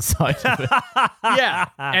heard outside of it. Yeah.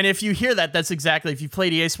 And if you hear that, that's exactly, if you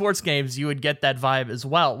played EA Sports games, you would get that vibe as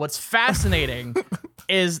well. What's fascinating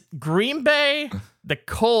is Green Bay, the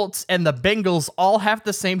Colts, and the Bengals all have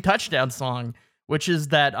the same touchdown song, which is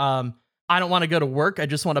that I don't want to go to work. I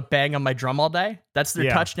just want to bang on my drum all day. That's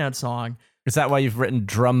their touchdown song. Is that why you've written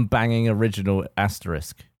drum banging original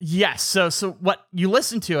asterisk? Yes. So what you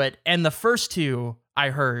listen to it, and the first two I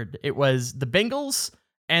heard, it was the Bengals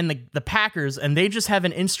and the Packers, and they just have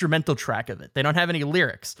an instrumental track of it. They don't have any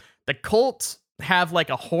lyrics. The Colts have like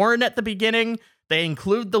a horn at the beginning. They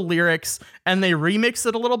include the lyrics and they remix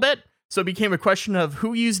it a little bit. So it became a question of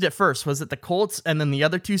who used it first. Was it the Colts and then the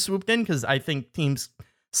other two swooped in? Because I think teams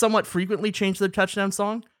somewhat frequently change their touchdown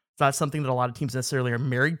song. It's not something that a lot of teams necessarily are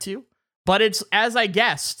married to. But it's, as I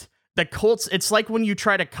guessed, the Colts, it's like when you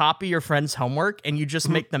try to copy your friend's homework and you just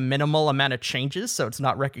make the minimal amount of changes so it's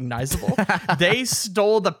not recognizable. They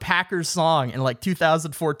stole the Packers song in like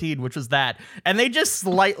 2014, which was that, and they just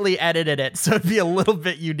slightly edited it so it'd be a little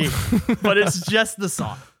bit unique, but it's just the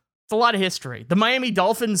song. It's a lot of history. The Miami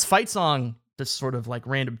Dolphins fight song, just sort of like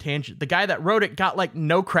random tangent, the guy that wrote it got like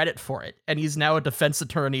no credit for it, and he's now a defense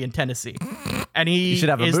attorney in Tennessee. And he is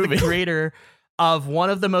the creator of one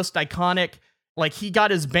of the most iconic, like he got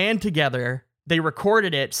his band together, they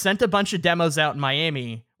recorded it, sent a bunch of demos out in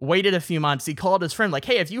Miami, waited a few months. He called his friend like,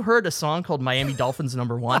 hey, have you heard a song called Miami Dolphins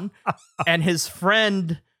 #1? And his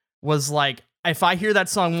friend was like, if I hear that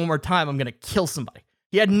song one more time, I'm going to kill somebody.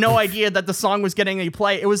 He had no idea that the song was getting a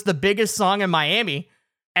play. It was the biggest song in Miami,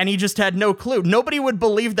 and he just had no clue. Nobody would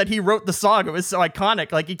believe that he wrote the song. It was so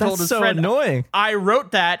iconic. Like he told his friend, annoying. I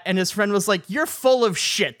wrote that, and his friend was like, you're full of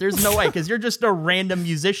shit. There's no way, because you're just a random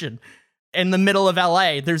musician in the middle of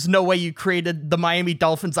LA. There's no way you created the Miami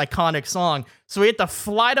Dolphins iconic song. So we had to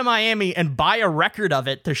fly to Miami and buy a record of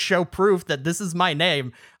it to show proof that this is my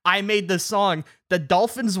name. I made this song. The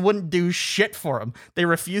Dolphins wouldn't do shit for him. They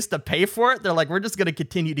refused to pay for it. They're like, we're just going to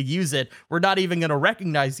continue to use it. We're not even going to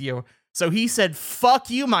recognize you. So he said, fuck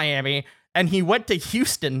you, Miami. And he went to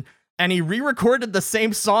Houston and he re-recorded the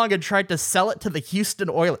same song and tried to sell it to the Houston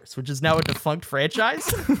Oilers, which is now a defunct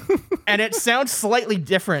franchise. And it sounds slightly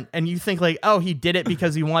different. And you think like, oh, he did it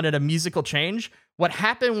because he wanted a musical change. What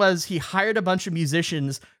happened was he hired a bunch of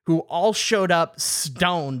musicians who all showed up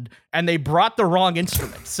stoned and they brought the wrong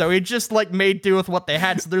instruments. So he just like made do with what they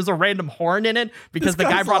had. So there's a random horn in it because the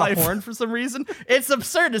guy brought a horn for some reason. It's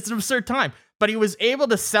absurd. It's an absurd time. But he was able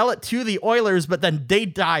to sell it to the Oilers, but then they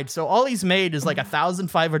died. So all he's made is like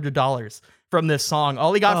 $1,500 from this song.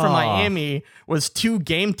 All he got from Miami was 2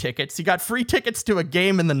 game tickets. He got free tickets to a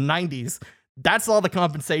game in the 90s. That's all the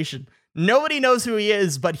compensation. Nobody knows who he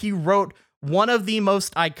is, but he wrote one of the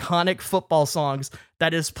most iconic football songs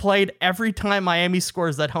that is played every time Miami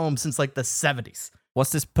scores at home since like the 70s.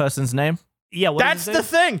 What's this person's name? Yeah, that's the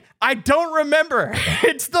thing. I don't remember.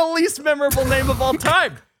 It's the least memorable name of all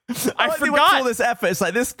time. I forgot. All this effort. It's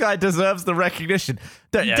like, this guy deserves the recognition.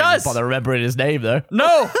 Don't he does. bother remembering his name, though.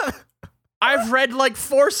 No. I've read like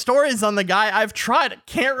 4 stories on the guy. I've tried.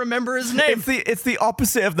 Can't remember his name. It's the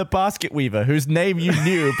opposite of the basket weaver, whose name you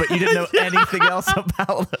knew, but you didn't know anything else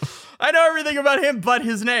about them. I know everything about him but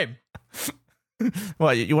his name.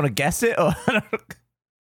 What, you want to guess it? Or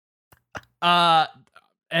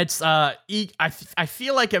It's I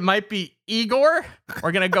feel like it might be Igor.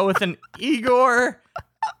 We're gonna go with an Igor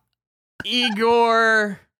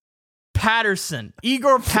Patterson.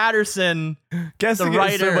 Igor Patterson. guessing the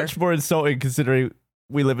it is so writer. much more insulting considering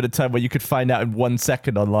we live in a time where you could find out in 1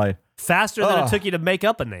 second online. Faster than it took you to make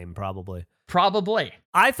up a name, probably. Probably.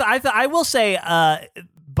 I will say,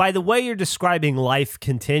 by the way you're describing life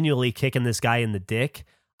continually kicking this guy in the dick,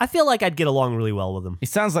 I feel like I'd get along really well with him. He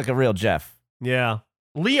sounds like a real Geoff. Yeah.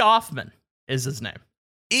 Lee Offman is his name.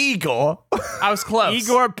 Igor. I was close.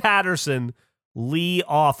 Igor Patterson, Lee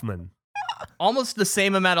Offman. Almost the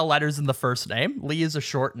same amount of letters in the first name. Lee is a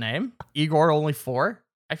short name. Igor only 4.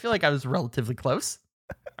 I feel like I was relatively close.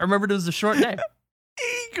 I remembered it was a short name.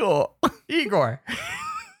 Igor. Igor.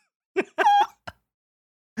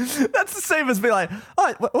 That's the same as being like,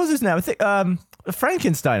 oh, what was his name? I think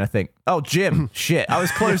Frankenstein, I think. Oh, Jim. Shit, I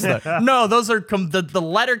was close though. No, those are the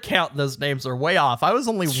letter count. Those names are way off. I was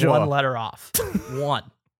only Sure. 1 letter off. 1.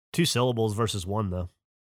 2 syllables versus 1, though.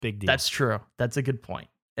 Big deal. That's true. That's a good point.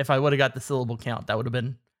 If I would have got the syllable count, that would have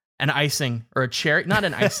been an icing or a cherry. Not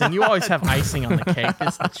an icing. You always have icing on the cake.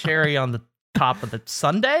 It's the cherry on the top of the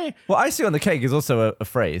sundae. Well, icing on the cake is also a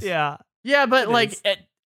phrase. Yeah. Yeah, but It is.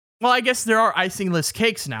 well, I guess there are icingless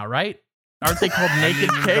cakes now, right? Aren't they called naked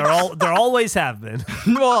cakes? There always have been.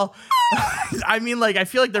 Well, I mean, like, I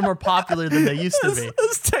feel like they're more popular than they used to be.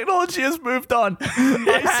 As technology has moved on,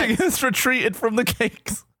 icing has retreated from the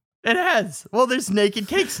cakes. It has. Well, there's naked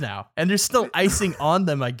cakes now, and there's still icing on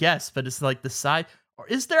them, I guess, but it's like the side. Or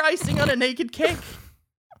is there icing on a naked cake?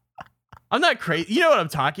 I'm not crazy. You know what I'm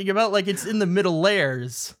talking about? Like, it's in the middle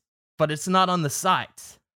layers, but it's not on the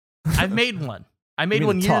sides. I've made one. I made mean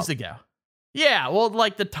one the years top? ago. Yeah, well,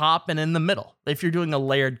 like the top and in the middle. If you're doing a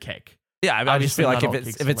layered cake. Yeah, I just Obviously feel not like all if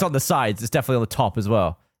cakes it's are on the sides, it's definitely on the top as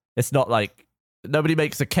well. It's not like nobody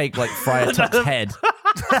makes a cake like Friar Tuck's head.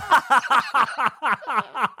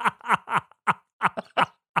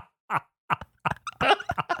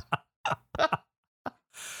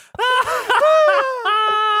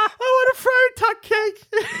 I want a Friar Tuck cake.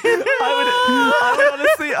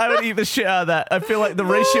 I would eat the shit out of that. I feel like the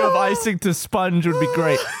ratio of icing to sponge would be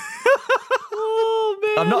great. Oh,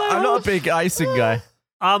 man. I'm not a big icing guy.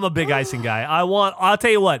 I'm a big icing guy. I'll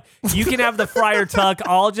tell you what. You can have the Friar Tuck.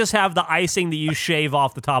 I'll just have the icing that you shave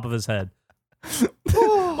off the top of his head.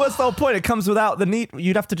 What's the whole point? It comes without the meat.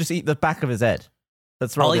 You'd have to just eat the back of his head.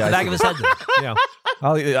 That's right. I'll eat the back of his head then. Yeah.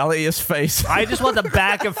 I'll eat his face. I just want the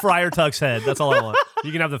back of Friar Tuck's head. That's all I want.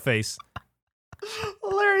 You can have the face.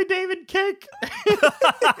 Larry David cake.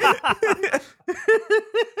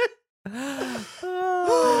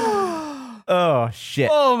 Oh shit.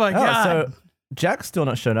 Oh my god. So Jack's still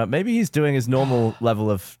not showing up. Maybe he's doing his normal level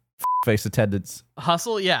of face attendance.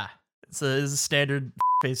 Hustle, yeah. It's a standard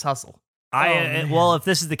face hustle. Well, if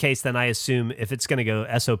this is the case, then I assume if it's going to go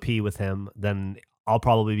SOP with him, then I'll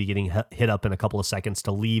probably be getting hit up in a couple of seconds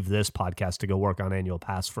to leave this podcast to go work on Annual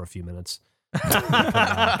Pass for a few minutes.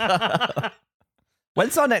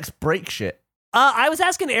 When's our next break shit? I was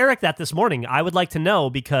asking Eric that this morning. I would like to know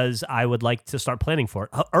because I would like to start planning for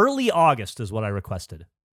it. Early August is what I requested.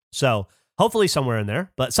 So hopefully somewhere in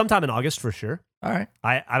there, but sometime in August for sure. All right.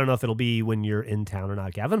 I don't know if it'll be when you're in town or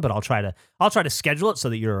not, Gavin, but I'll try to schedule it so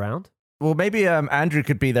that you're around. Well, maybe Andrew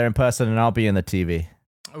could be there in person and I'll be in the TV.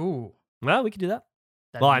 Ooh. Well, we could do that.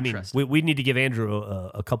 That'd Well, be I mean, interesting. we need to give Andrew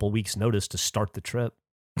a couple weeks notice to start the trip.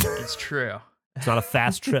 It's true. It's not a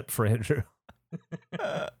fast trip for Andrew.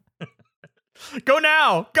 Go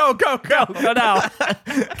now. Go Go now.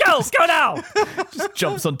 Go now. Just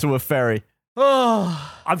jumps onto a ferry.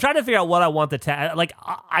 Oh. I'm trying to figure out what I want the tag. Like,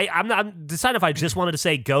 I'm deciding if I just wanted to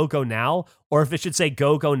say go now, or if it should say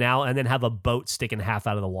go now, and then have a boat sticking half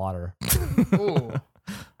out of the water. Ooh.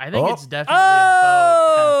 I think Oh. it's definitely a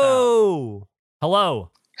boat. Oh,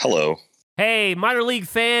 hello. Hello. Hey, minor league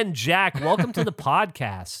fan Jack. Welcome to the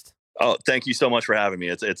podcast. Oh, thank you so much for having me.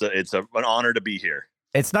 It's an honor to be here.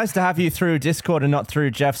 It's nice to have you through Discord and not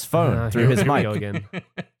through Jeff's phone, through Here- his here we mic. go again.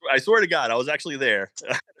 I swear to God, I was actually there.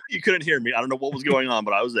 You couldn't hear me. I don't know what was going on,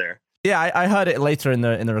 but I was there. Yeah, I heard it later in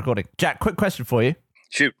the recording. Jack, quick question for you.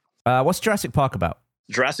 Shoot. What's Jurassic Park about?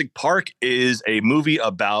 Jurassic Park is a movie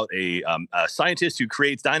about a scientist who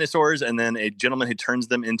creates dinosaurs and then a gentleman who turns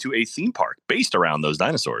them into a theme park based around those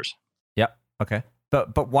dinosaurs. Yep. Okay.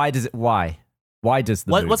 But why does the movie?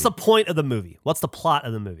 What's the point of the movie? What's the plot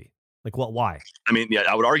of the movie? Like what? Why? I mean, yeah,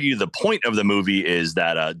 I would argue the point of the movie is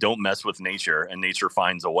that don't mess with nature, and nature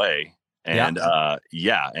finds a way. And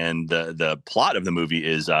and the plot of the movie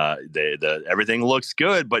is the everything looks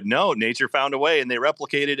good, but no, nature found a way, and they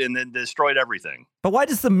replicated and then destroyed everything. But why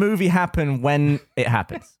does the movie happen when it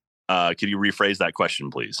happens? Could you rephrase that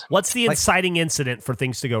question, please? What's the inciting incident for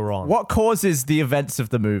things to go wrong? What causes the events of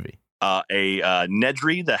the movie?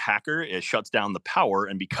 Nedry, the hacker, shuts down the power,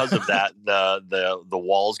 and because of that, the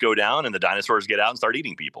walls go down, and the dinosaurs get out and start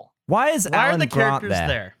eating people. Why are the characters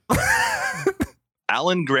there?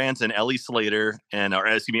 Alan Grant and Ellie Slater,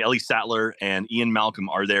 Ellie Sattler and Ian Malcolm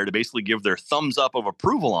are there to basically give their thumbs up of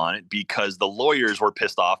approval on it because the lawyers were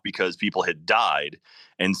pissed off because people had died.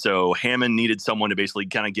 And so Hammond needed someone to basically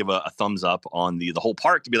kind of give a thumbs up on the whole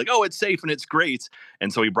park to be like, oh, it's safe and it's great.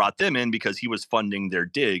 And so he brought them in because he was funding their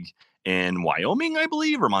dig in Wyoming, I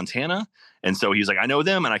believe, or Montana. And so he's like, I know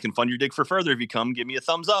them and I can fund your dig for further if you come give me a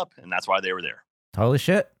thumbs up. And that's why they were there. Holy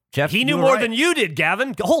shit. Geoff, he knew more than you did,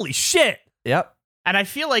 Gavin. Holy shit. Yep. And I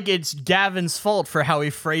feel like it's Gavin's fault for how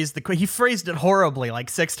he phrased he phrased it horribly,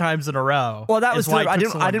 like 6 times in a row. Well, that was I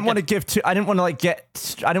didn't want to give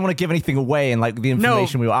anything away and like the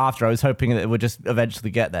information we were after. I was hoping that it would just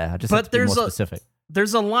eventually get there. I just had to be more specific.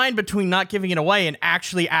 There's a line between not giving it away and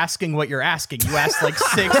actually asking what you're asking. You asked like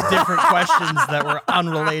 6 different questions that were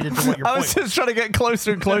unrelated to what you're I was just trying to get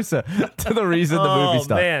closer and closer to the reason the movie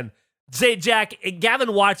started. Oh, man. Say, Jack,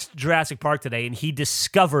 Gavin watched Jurassic Park today, and he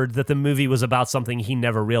discovered that the movie was about something he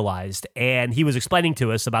never realized. And he was explaining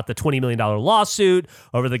to us about the $20 million lawsuit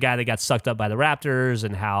over the guy that got sucked up by the raptors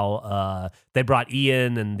and how they brought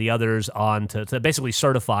Ian and the others on to basically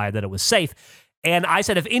certify that it was safe. And I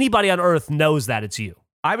said, if anybody on Earth knows that, it's you.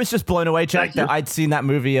 I was just blown away, Jack, that I'd seen that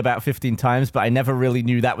movie about 15 times, but I never really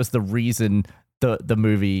knew that was the reason the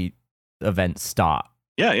movie events start.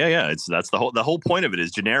 Yeah. That's the whole point of it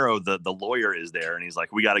is Gennaro, the lawyer, is there, and he's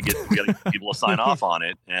like, we got to get people to sign off on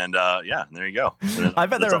it, and there you go. I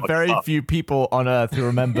bet there are very few people on Earth who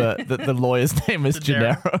remember that the lawyer's name is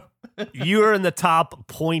Gennaro. You are in the top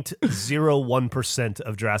 0.01%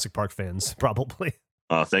 of Jurassic Park fans, probably.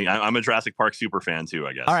 I'm a Jurassic Park super fan too,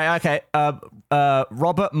 I guess. All right, okay.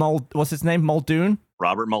 Robert what's his name? Muldoon.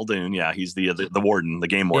 Robert Muldoon. Yeah, he's the warden, the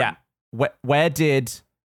game warden. Yeah. Where did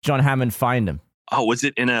John Hammond find him? Oh, was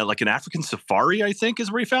it in an African safari, I think,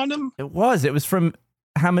 is where he found him? It was. It was from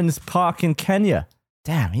Hammond's Park in Kenya.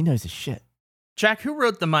 Damn, he knows his shit. Jack, who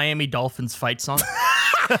wrote the Miami Dolphins fight song?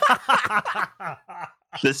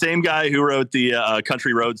 The same guy who wrote the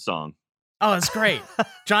Country Road song. Oh, it's great.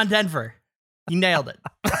 John Denver. You nailed it.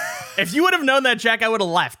 If you would have known that, Jack, I would have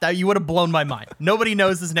left. You would have blown my mind. Nobody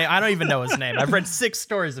knows his name. I don't even know his name. I've read 6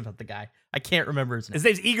 stories about the guy. I can't remember his name. His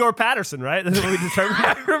name's Igor Patterson, right? That's what we determined.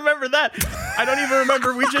 I remember that. I don't even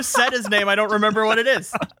remember. We just said his name. I don't remember what it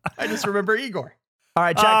is. I just remember Igor. All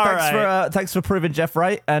right, Jack, thanks for proving Geoff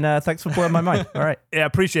right, and thanks for blowing my mind. All right. Yeah,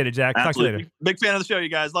 appreciate it, Jack. Absolutely. Talk to you later. Big fan of the show, you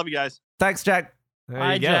guys. Love you guys. Thanks, Jack.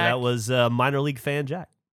 There you go. Jack. That was minor league fan Jack.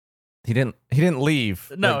 He didn't leave.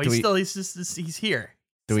 No, Like, he's here.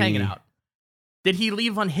 He's hanging out. Did he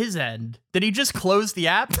leave on his end? Did he just close the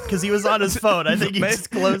app? Because he was on his phone. I think he just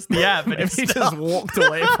closed the app. And he just walked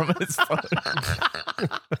away from his phone.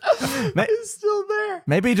 He's still there.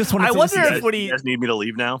 Maybe he just wanted to You guys need me to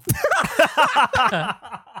leave now?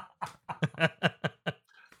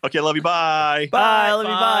 Okay, love you. Bye. Bye. Love you.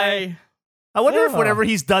 Bye. I wonder if whenever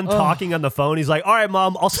he's done talking on the phone, he's like, all right,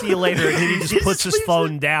 Mom, I'll see you later. And then he just puts his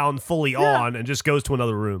phone down fully on and just goes to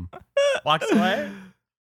another room. Walks away.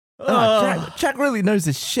 Jack really knows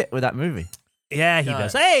his shit with that movie. Yeah, he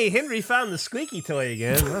does. Hey, Henry found the squeaky toy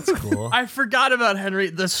again. That's cool. I forgot about Henry.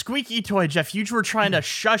 The squeaky toy, Geoff, you were trying to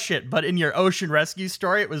shush it, but in your ocean rescue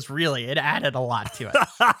story, it added a lot to it.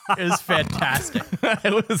 It was fantastic.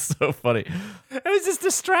 It was so funny. It was just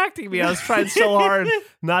distracting me. I was trying so hard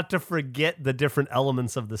not to forget the different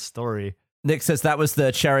elements of the story. Nick says that was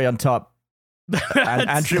the cherry on top. And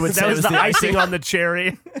Andrew would say that it was the icing on the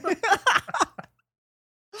cherry.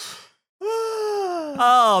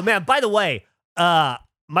 Oh, man. By the way,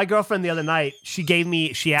 my girlfriend the other night,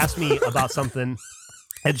 she asked me about something,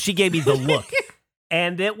 and she gave me the look.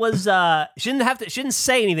 And it was, she didn't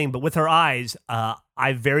say anything, but with her eyes,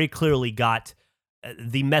 I very clearly got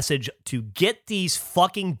the message to get these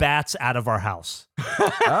fucking bats out of our house.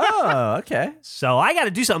 Oh, okay. So I got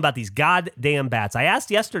to do something about these goddamn bats. I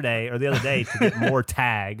asked yesterday or the other day to get more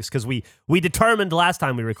tags because we determined last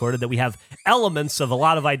time we recorded that we have elements of a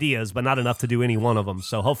lot of ideas, but not enough to do any one of them.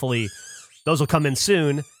 So hopefully those will come in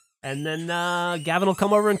soon. And then Gavin will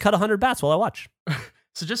come over and cut 100 bats while I watch.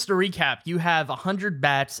 So just to recap, you have 100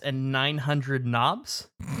 bats and 900 knobs?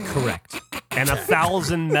 Correct. and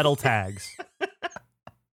 1,000 metal tags.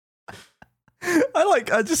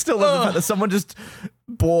 I just still love the fact that someone just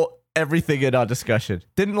bought everything in our discussion.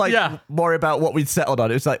 Didn't worry about what we'd settled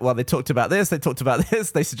on. It was like, well, they talked about this,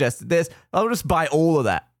 they suggested this. I'll just buy all of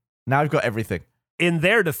that. Now I've got everything. In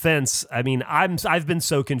their defense, I mean, I've been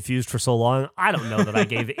so confused for so long. I don't know that I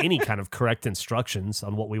gave any kind of correct instructions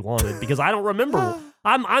on what we wanted because I don't remember.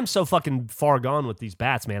 I'm so fucking far gone with these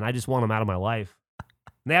bats, man. I just want them out of my life.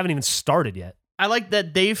 They haven't even started yet. I like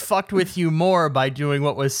that they fucked with you more by doing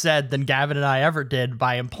what was said than Gavin and I ever did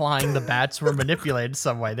by implying the bats were manipulated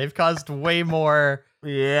some way. They've caused way more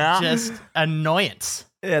just annoyance.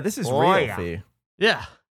 Yeah, this is real for you. Yeah.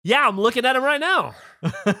 Yeah, I'm looking at them right now.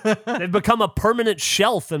 They've become a permanent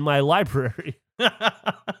shelf in my library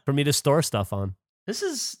for me to store stuff on.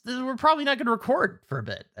 We're probably not going to record for a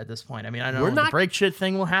bit at this point. I mean, I know the break shit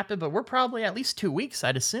thing will happen, but we're probably at least 2 weeks,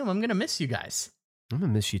 I'd assume. I'm going to miss you guys. I'm going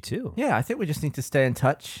to miss you too. Yeah, I think we just need to stay in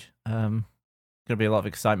touch. Going to be a lot of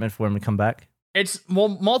excitement for when we come back. It's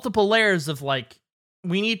multiple layers of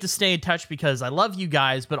we need to stay in touch because I love you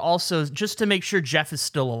guys, but also just to make sure Geoff is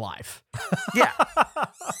still alive. Yeah.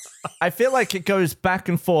 I feel like it goes back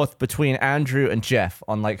and forth between Andrew and Geoff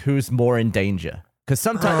on who's more in danger. Because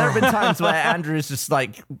sometimes there have been times where Andrew's just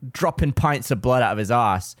dropping pints of blood out of his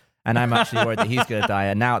ass, and I'm actually worried that he's going to die.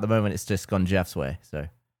 And now at the moment, it's just gone Geoff's way. So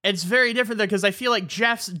it's very different though, because I feel like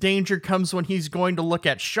Geoff's danger comes when he's going to look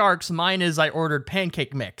at sharks. Mine is I ordered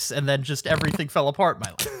pancake mix, and then just everything fell apart in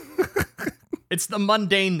my life. It's the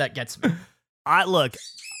mundane that gets me. I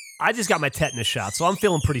just got my tetanus shot, so I'm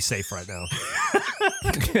feeling pretty safe right now.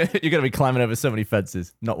 You're going to be climbing over so many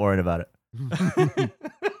fences, not worrying about it.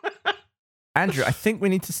 Andrew, I think we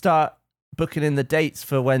need to start booking in the dates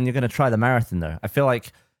for when you're going to try the marathon, though. I feel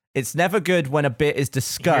like it's never good when a bit is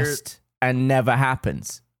discussed and never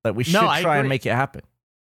happens. We should try and make it happen.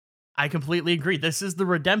 I completely agree. This is the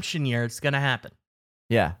redemption year. It's going to happen.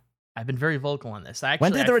 Yeah. I've been very vocal on this.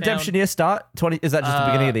 When did the redemption year start? Is that just the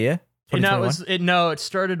beginning of the year? It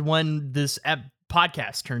started when this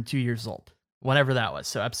podcast turned 2 years old. Whenever that was.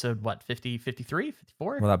 So episode, 50, 53,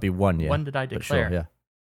 54? Well, that'd be 1 year. When did I declare? Sure, yeah.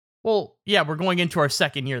 Well, yeah, we're going into our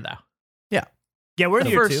second year, though. Yeah. Yeah, we're in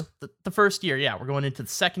year two. The first year, yeah. We're going into the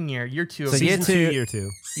second year, year two. So year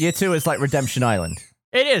two. Year 2 is like Redemption Island.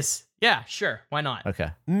 It is. Yeah, sure. Why not?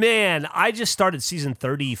 Okay. Man, I just started season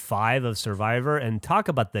 35 of Survivor, and talk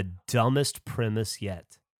about the dumbest premise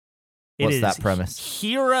yet. What's that premise?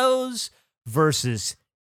 Heroes versus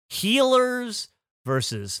healers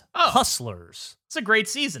versus hustlers. It's a great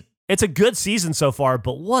season. It's a good season so far,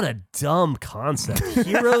 but what a dumb concept.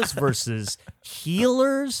 Heroes versus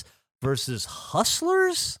healers versus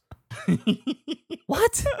hustlers?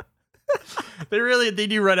 What? They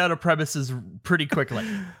do run out of premises pretty quickly.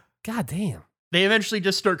 God damn. They eventually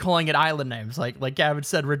just start calling it island names. Like Gavin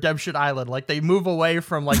said, Redemption Island. They move away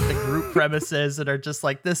from the group premises and are just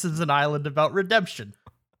this is an island about redemption.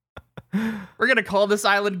 We're gonna call this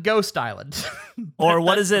island Ghost Island. Or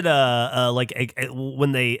what is it?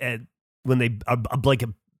 When they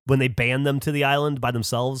ban them to the island by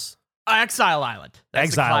themselves. Exile Island. That's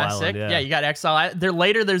Exile the classic. Island. Yeah, you got Exile Island.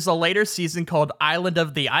 There's a later season called Island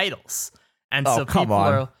of the Idols, and so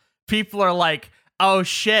people are like, oh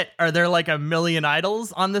shit, are there a million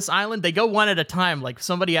idols on this island? They go one at a time.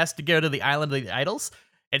 Somebody has to go to the Island of the Idols.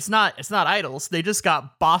 It's not idols. They just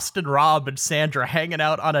got Boston Rob and Sandra hanging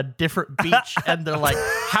out on a different beach, and they're like,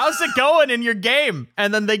 how's it going in your game?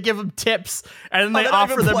 And then they give them tips, and then they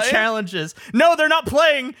offer them challenges. No, they're not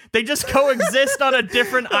playing. They just coexist on a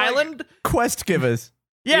different island. Quest givers.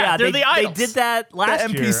 Yeah, they're the idols. They did that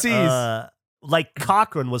last year. NPCs.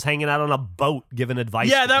 Cochrane was hanging out on a boat giving advice.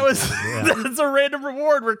 Yeah, that's a random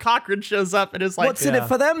reward where Cochrane shows up and is like, what's in it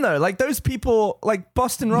for them though? Those people,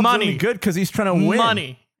 Boston Rob's only good because he's trying to win.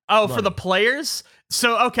 Money. Oh, for the players?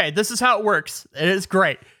 So, okay, this is how it works. It is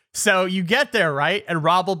great. So you get there, right? And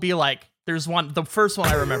Rob will be like, the first one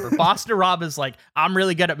I remember. Boston Rob is like, I'm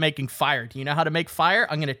really good at making fire. Do you know how to make fire?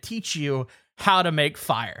 I'm going to teach you how to make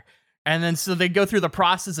fire. And then so they go through the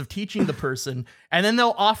process of teaching the person, and then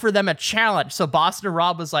they'll offer them a challenge. So Boston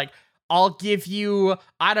Rob was like, I'll give you,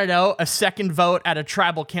 I don't know, a second vote at a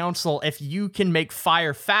tribal council if you can make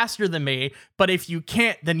fire faster than me. But if you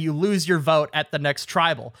can't, then you lose your vote at the next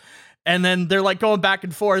tribal. And then they're going back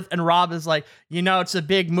and forth. And Rob is like, it's a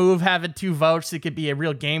big move having 2 votes. It could be a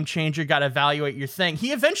real game changer. Got to evaluate your thing.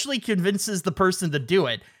 He eventually convinces the person to do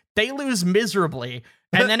it. They lose miserably.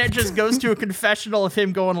 And then it just goes to a confessional of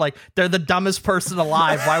him going like, they're the dumbest person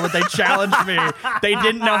alive. Why would they challenge me? They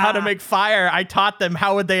didn't know how to make fire. I taught them.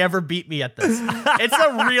 How would they ever beat me at this? It's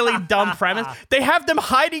a really dumb premise. They have them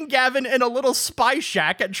hiding Gavin in a little spy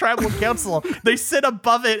shack at Tribal Council. They sit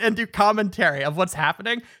above it and do commentary of what's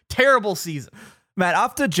happening. Terrible season. Man,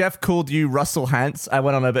 after Geoff called you Russell Hantz, I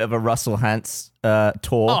went on a bit of a Russell Hantz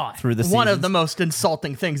tour through the season. One of the most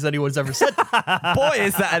insulting things anyone's ever said. Boy,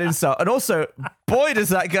 is that an insult. And also, boy, does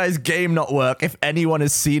that guy's game not work if anyone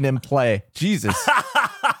has seen him play. Jesus.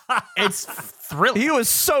 It's thrilling. He was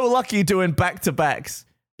so lucky doing back-to-backs.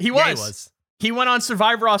 He was. He went on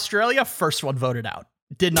Survivor Australia, first one voted out.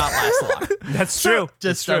 Did not last long. That's true.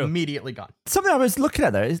 Just immediately gone. Something I was looking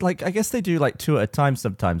at, though, is like, I guess they do like 2 at a time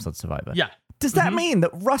sometimes on Survivor. Yeah. Does that mean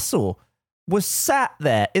that Russell was sat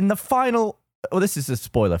there in the final... Well, this is a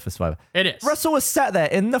spoiler for Survivor. It is. Russell was sat there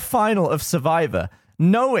in the final of Survivor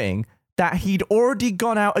knowing that he'd already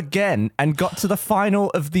gone out again and got to the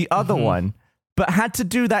final of the other one, but had to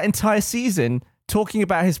do that entire season talking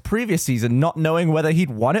about his previous season, not knowing whether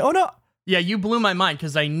he'd won it or not. Yeah, you blew my mind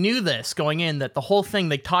because I knew this going in, that the whole thing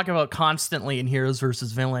they talk about constantly in Heroes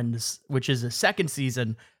versus Villains, which is a second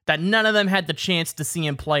season, that none of them had the chance to see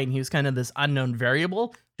him play, and he was kind of this unknown variable,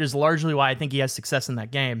 which is largely why I think he has success in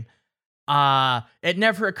that game. It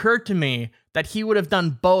never occurred to me that he would have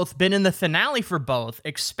done both, been in the finale for both,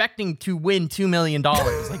 expecting to win $2 million,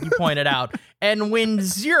 like you pointed out, and win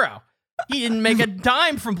 0. He didn't make a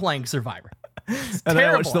dime from playing Survivor. It's and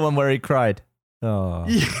terrible. I watched the one where he cried. Oh.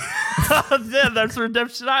 Yeah, that's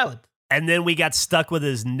Redemption Island. And then we got stuck with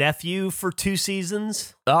his nephew for 2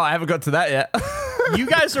 seasons. Oh, I haven't got to that yet. You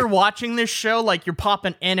guys are watching this show like you're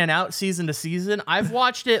popping in and out season to season. I've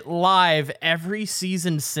watched it live every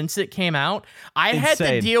season since it came out. I had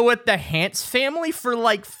to deal with the Hantz family for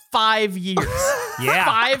like 5 years. Yeah.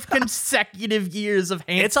 5 consecutive years of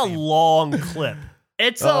Hantz It's a family. long clip.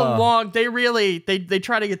 It's a long. They really they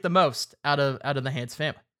try to get the most out of the Hantz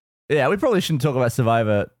family. Yeah, we probably shouldn't talk about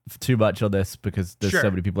Survivor too much on this because there's so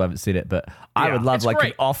many people who haven't seen it, but I would love it's like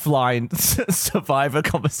great. an offline Survivor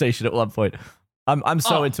conversation at one point. I'm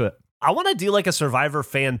so into it. I want to do like a Survivor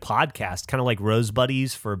fan podcast, kind of like Rose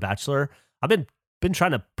Buddies for Bachelor. I've been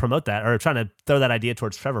trying to promote that, or trying to throw that idea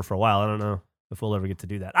towards Trevor for a while. I don't know if we'll ever get to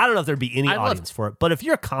do that. I don't know if there'd be any audience for it, but if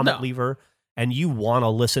you're a comment leaver and you want to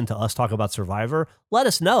listen to us talk about Survivor, let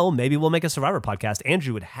us know. Maybe we'll make a Survivor podcast.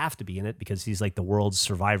 Andrew would have to be in it because he's like the world's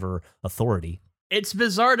Survivor authority. It's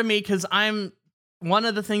bizarre to me because I'm one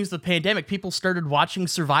of the things the pandemic, people started watching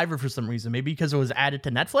Survivor for some reason, maybe because it was added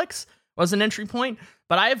to Netflix, was an entry point.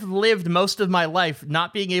 But I've lived most of my life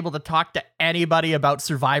not being able to talk to anybody about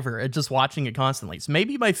Survivor and just watching it constantly. It's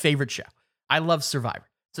maybe my favorite show. I love Survivor.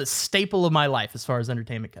 It's a staple of my life as far as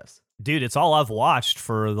entertainment goes. Dude, it's all I've watched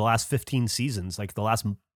for the last 15 seasons, like the last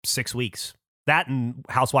 6 weeks. That and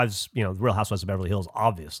Housewives, The Real Housewives of Beverly Hills,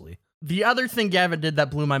 obviously. The other thing Gavin did that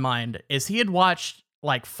blew my mind is he had watched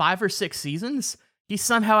like 5 or 6 seasons. He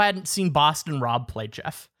somehow hadn't seen Boston Rob play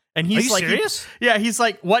Geoff. And he's Are you serious? He's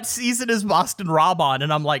like, what season is Boston Rob on?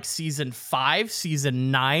 And I'm like, season 5,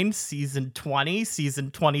 season 9, season 20,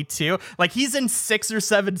 season 22. Like he's in 6 or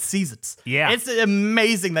 7 seasons. Yeah. It's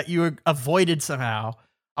amazing that you avoided somehow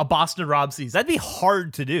a Boston Rob season. That'd be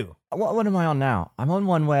hard to do. What am I on now? I'm on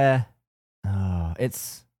one where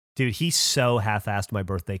it's Dude, he so half-assed my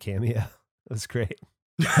birthday cameo. It was great.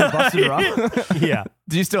 Boston Rob. Yeah.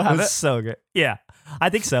 Do you still have it? So great. Yeah, I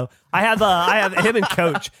think so. I have him and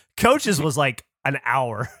Coach. Coach's was like an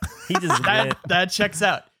hour. He just that checks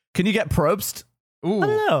out. Can you get Probst? Ooh. I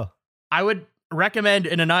don't know. I would recommend,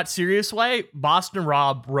 in a not serious way, Boston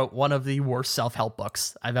Rob wrote one of the worst self-help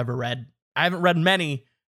books I've ever read. I haven't read many,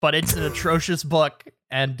 but it's an atrocious book.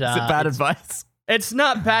 And Is it bad advice? It's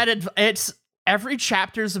not bad advice. It's every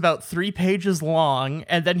chapter is about 3 pages long,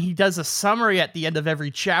 and then he does a summary at the end of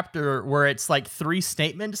every chapter where it's like 3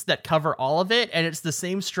 statements that cover all of it, and it's the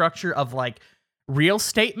same structure of like real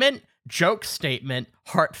statement, joke statement,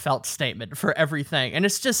 heartfelt statement for everything. And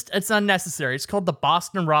it's unnecessary. It's called the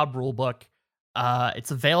Boston Rob Rulebook.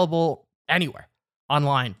 It's available anywhere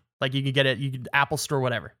online. Like you can get it, you can Apple Store,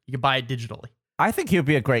 whatever. You can buy it digitally. I think he would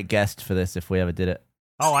be a great guest for this if we ever did it.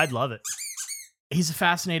 Oh, I'd love it. He's a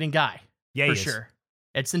fascinating guy. Yeah, for he is. sure.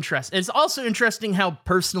 It's interesting. It's also interesting how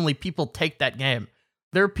personally people take that game.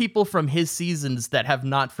 There are people from his seasons that have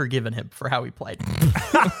not forgiven him for how he played.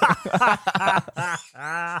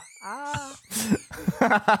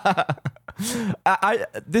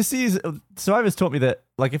 This season, Survivor's taught me that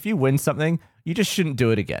like if you win something, you just shouldn't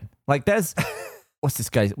do it again. Like there's what's this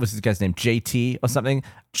guy's name? JT or something?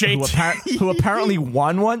 JT. Who apparently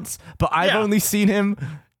won once, but I've only seen him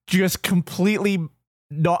just completely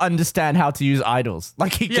not understand how to use idols.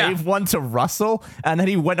 Like he gave one to Russell and then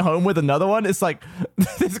he went home with another one. It's like,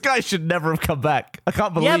 this guy should never have come back. I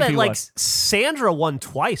can't believe but he like won. Sandra won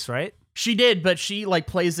twice, right? She did, but she like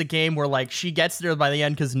plays a game where like she gets there by the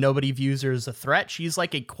end because nobody views her as a threat. She's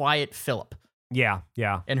like a quiet Philip. Yeah.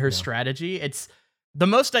 In her strategy. It's the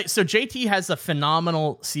most. So JT has a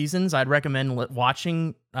phenomenal seasons. I'd recommend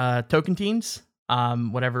watching Token Teams.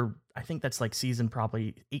 Whatever. I think that's like season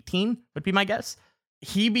probably 18 would be my guess.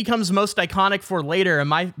 He becomes most iconic for later, and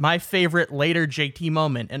my favorite later JT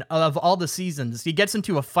moment, and of all the seasons, he gets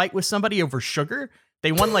into a fight with somebody over sugar.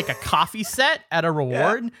 They won like a coffee set at a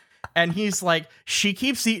reward, and he's like, she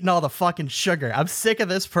keeps eating all the fucking sugar. I'm sick of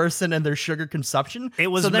this person and their sugar consumption. It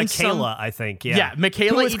was Michaela, I think. Yeah,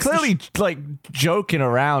 Michaela Who was clearly like joking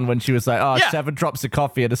around when she was like, 7 drops of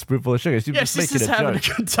coffee and a spoonful of sugar. She was she's making just a having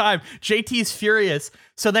joke. a good time. JT's furious.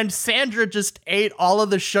 So then Sandra just ate all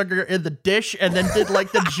of the sugar in the dish and then did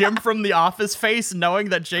like the Jim from The Office face, knowing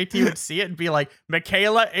that JT would see it and be like,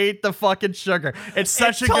 Michaela ate the fucking sugar. It's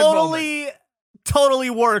such a good moment. Totally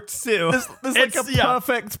worked too. There's like a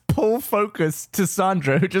perfect pull focus to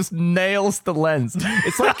Sandra who just nails the lens.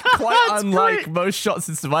 It's like quite unlike most shots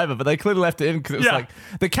in Survivor, but they clearly left it in because it was like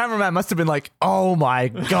the cameraman must have been like, "Oh my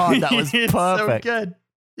god, that was perfect." So good.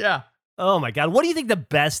 Yeah. Oh my god, what do you think the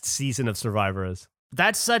best season of Survivor is?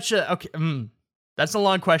 That's such a that's a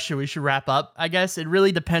long question. We should wrap up. I guess it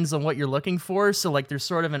really depends on what you're looking for. So like, there's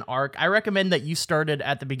sort of an arc. I recommend that you started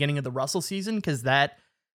at the beginning of the Russell season because that.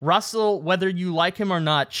 Russell, whether you like him or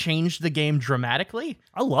not, changed the game dramatically.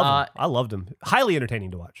 I love him. I loved him. Highly entertaining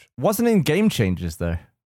to watch. Wasn't in Game Changers though.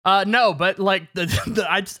 No, but like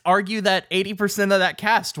I'd argue that 80% of that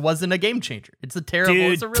cast wasn't a game changer. It's a terrible.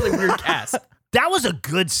 Dude. It's a really weird cast. That was a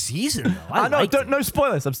good season, though. I know. No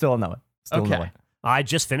spoilers. I'm still on that one. Still on that one. I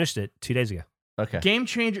just finished it 2 days ago. Okay. Game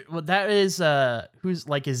changer. Well, that is who's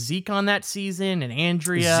like, is Zeke on that season and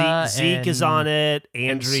Andrea? Zeke is on it.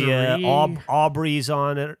 Andrea, Aubrey's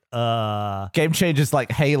on it. Game Changers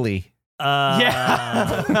like Haley. Ty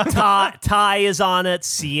is on it.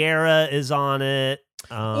 Sierra is on it.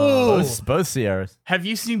 Both Sierras. Have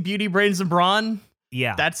you seen Beauty, Brains, and Brawn?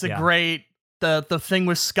 Yeah, that's a great. The thing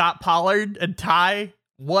with Scott Pollard and Ty.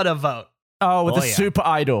 What a vote! Oh, with the super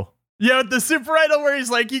idol. Yeah, the super idol where he's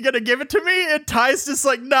like, "You gonna give it to me?" And Ty's just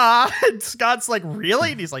like, "Nah." And Scott's like, "Really?"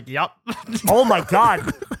 And he's like, "Yup." Oh my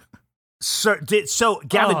god. So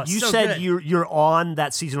Gavin, you so said good. you're on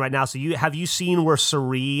that season right now. So have you seen where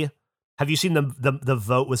Sari? Have you seen the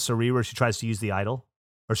vote with Sari where she tries to use the idol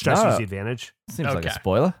or she tries to use the advantage? Seems like a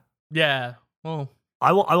spoiler. Yeah. Well,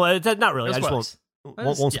 I won't. Not really. I just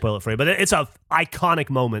spoilers. won't spoil it for you. But it's a iconic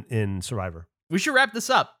moment in Survivor. We should wrap this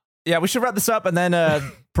up. Yeah, we should wrap this up and then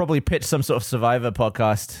probably pitch some sort of Survivor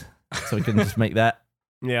podcast so we can just make that.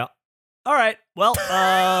 Yeah. All right. Well,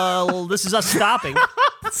 this is us stopping.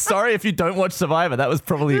 Sorry if you don't watch Survivor. That was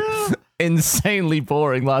probably insanely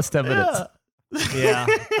boring last 10 minutes. Yeah.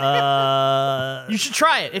 You should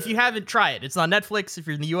try it. If you haven't, try it. It's on Netflix. If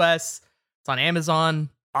you're in the US, it's on Amazon.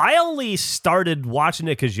 I only started watching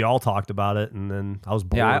it because y'all talked about it, and then I was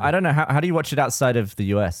bored. Yeah, I don't know. How do you watch it outside of the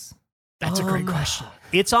US? That's a great question.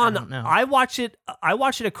 It's on. I watch it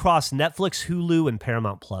across Netflix, Hulu, and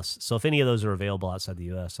Paramount Plus. So if any of those are available outside the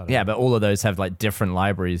US, I don't know. But all of those have like different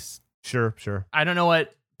libraries. Sure. I don't know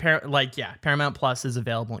what Paramount Plus is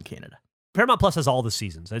available in Canada. Paramount Plus has all the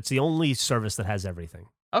seasons. It's the only service that has everything.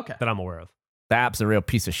 Okay. That I'm aware of. The app's a real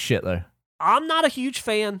piece of shit, though. I'm not a huge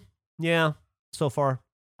fan. Yeah, so far.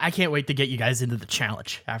 I can't wait to get you guys into the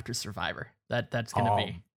challenge after Survivor. That's gonna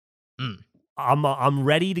be. I'm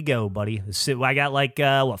ready to go, buddy. I got like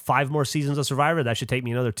 5 more seasons of Survivor. That should take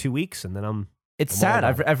me another 2 weeks, and then I'm. It's sad.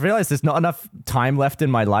 I've realized there's not enough time left in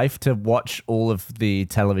my life to watch all of the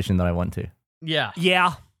television that I want to. Yeah.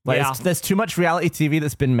 Yeah. There's too much reality TV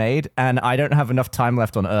that's been made, and I don't have enough time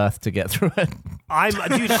left on Earth to get through it. I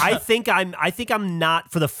think I'm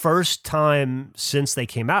not, for the first time since they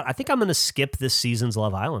came out, I think I'm going to skip this season's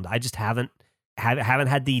Love Island. I just haven't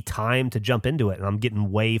had the time to jump into it, and I'm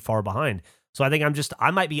getting way far behind. So I think I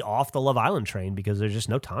might be off the Love Island train because there's just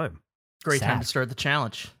no time. Great time to start the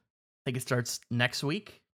challenge. I think it starts next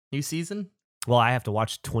week. New season. Well, I have to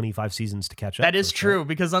watch 25 seasons to catch up. That is true,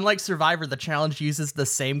 because unlike Survivor, the challenge uses the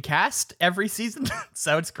same cast every season.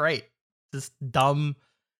 So it's great. Just dumb,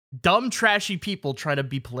 trashy people trying to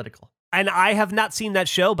be political. And I have not seen that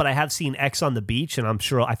show, but I have seen X on the Beach, and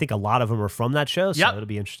I think a lot of them are from that show, so it'll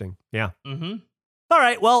be interesting. Yeah. Mm-hmm. All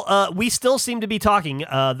right. Well, we still seem to be talking,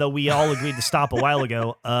 though we all agreed to stop a while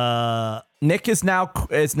ago. Nick is now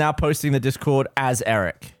posting the Discord as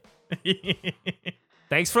Eric.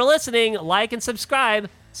 Thanks for listening. Like and subscribe.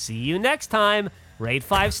 See you next time. Rate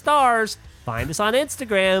 5 stars. Find us on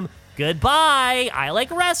Instagram. Goodbye. I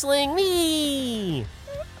like wrestling. Me.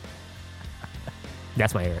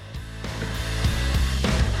 That's my Eric.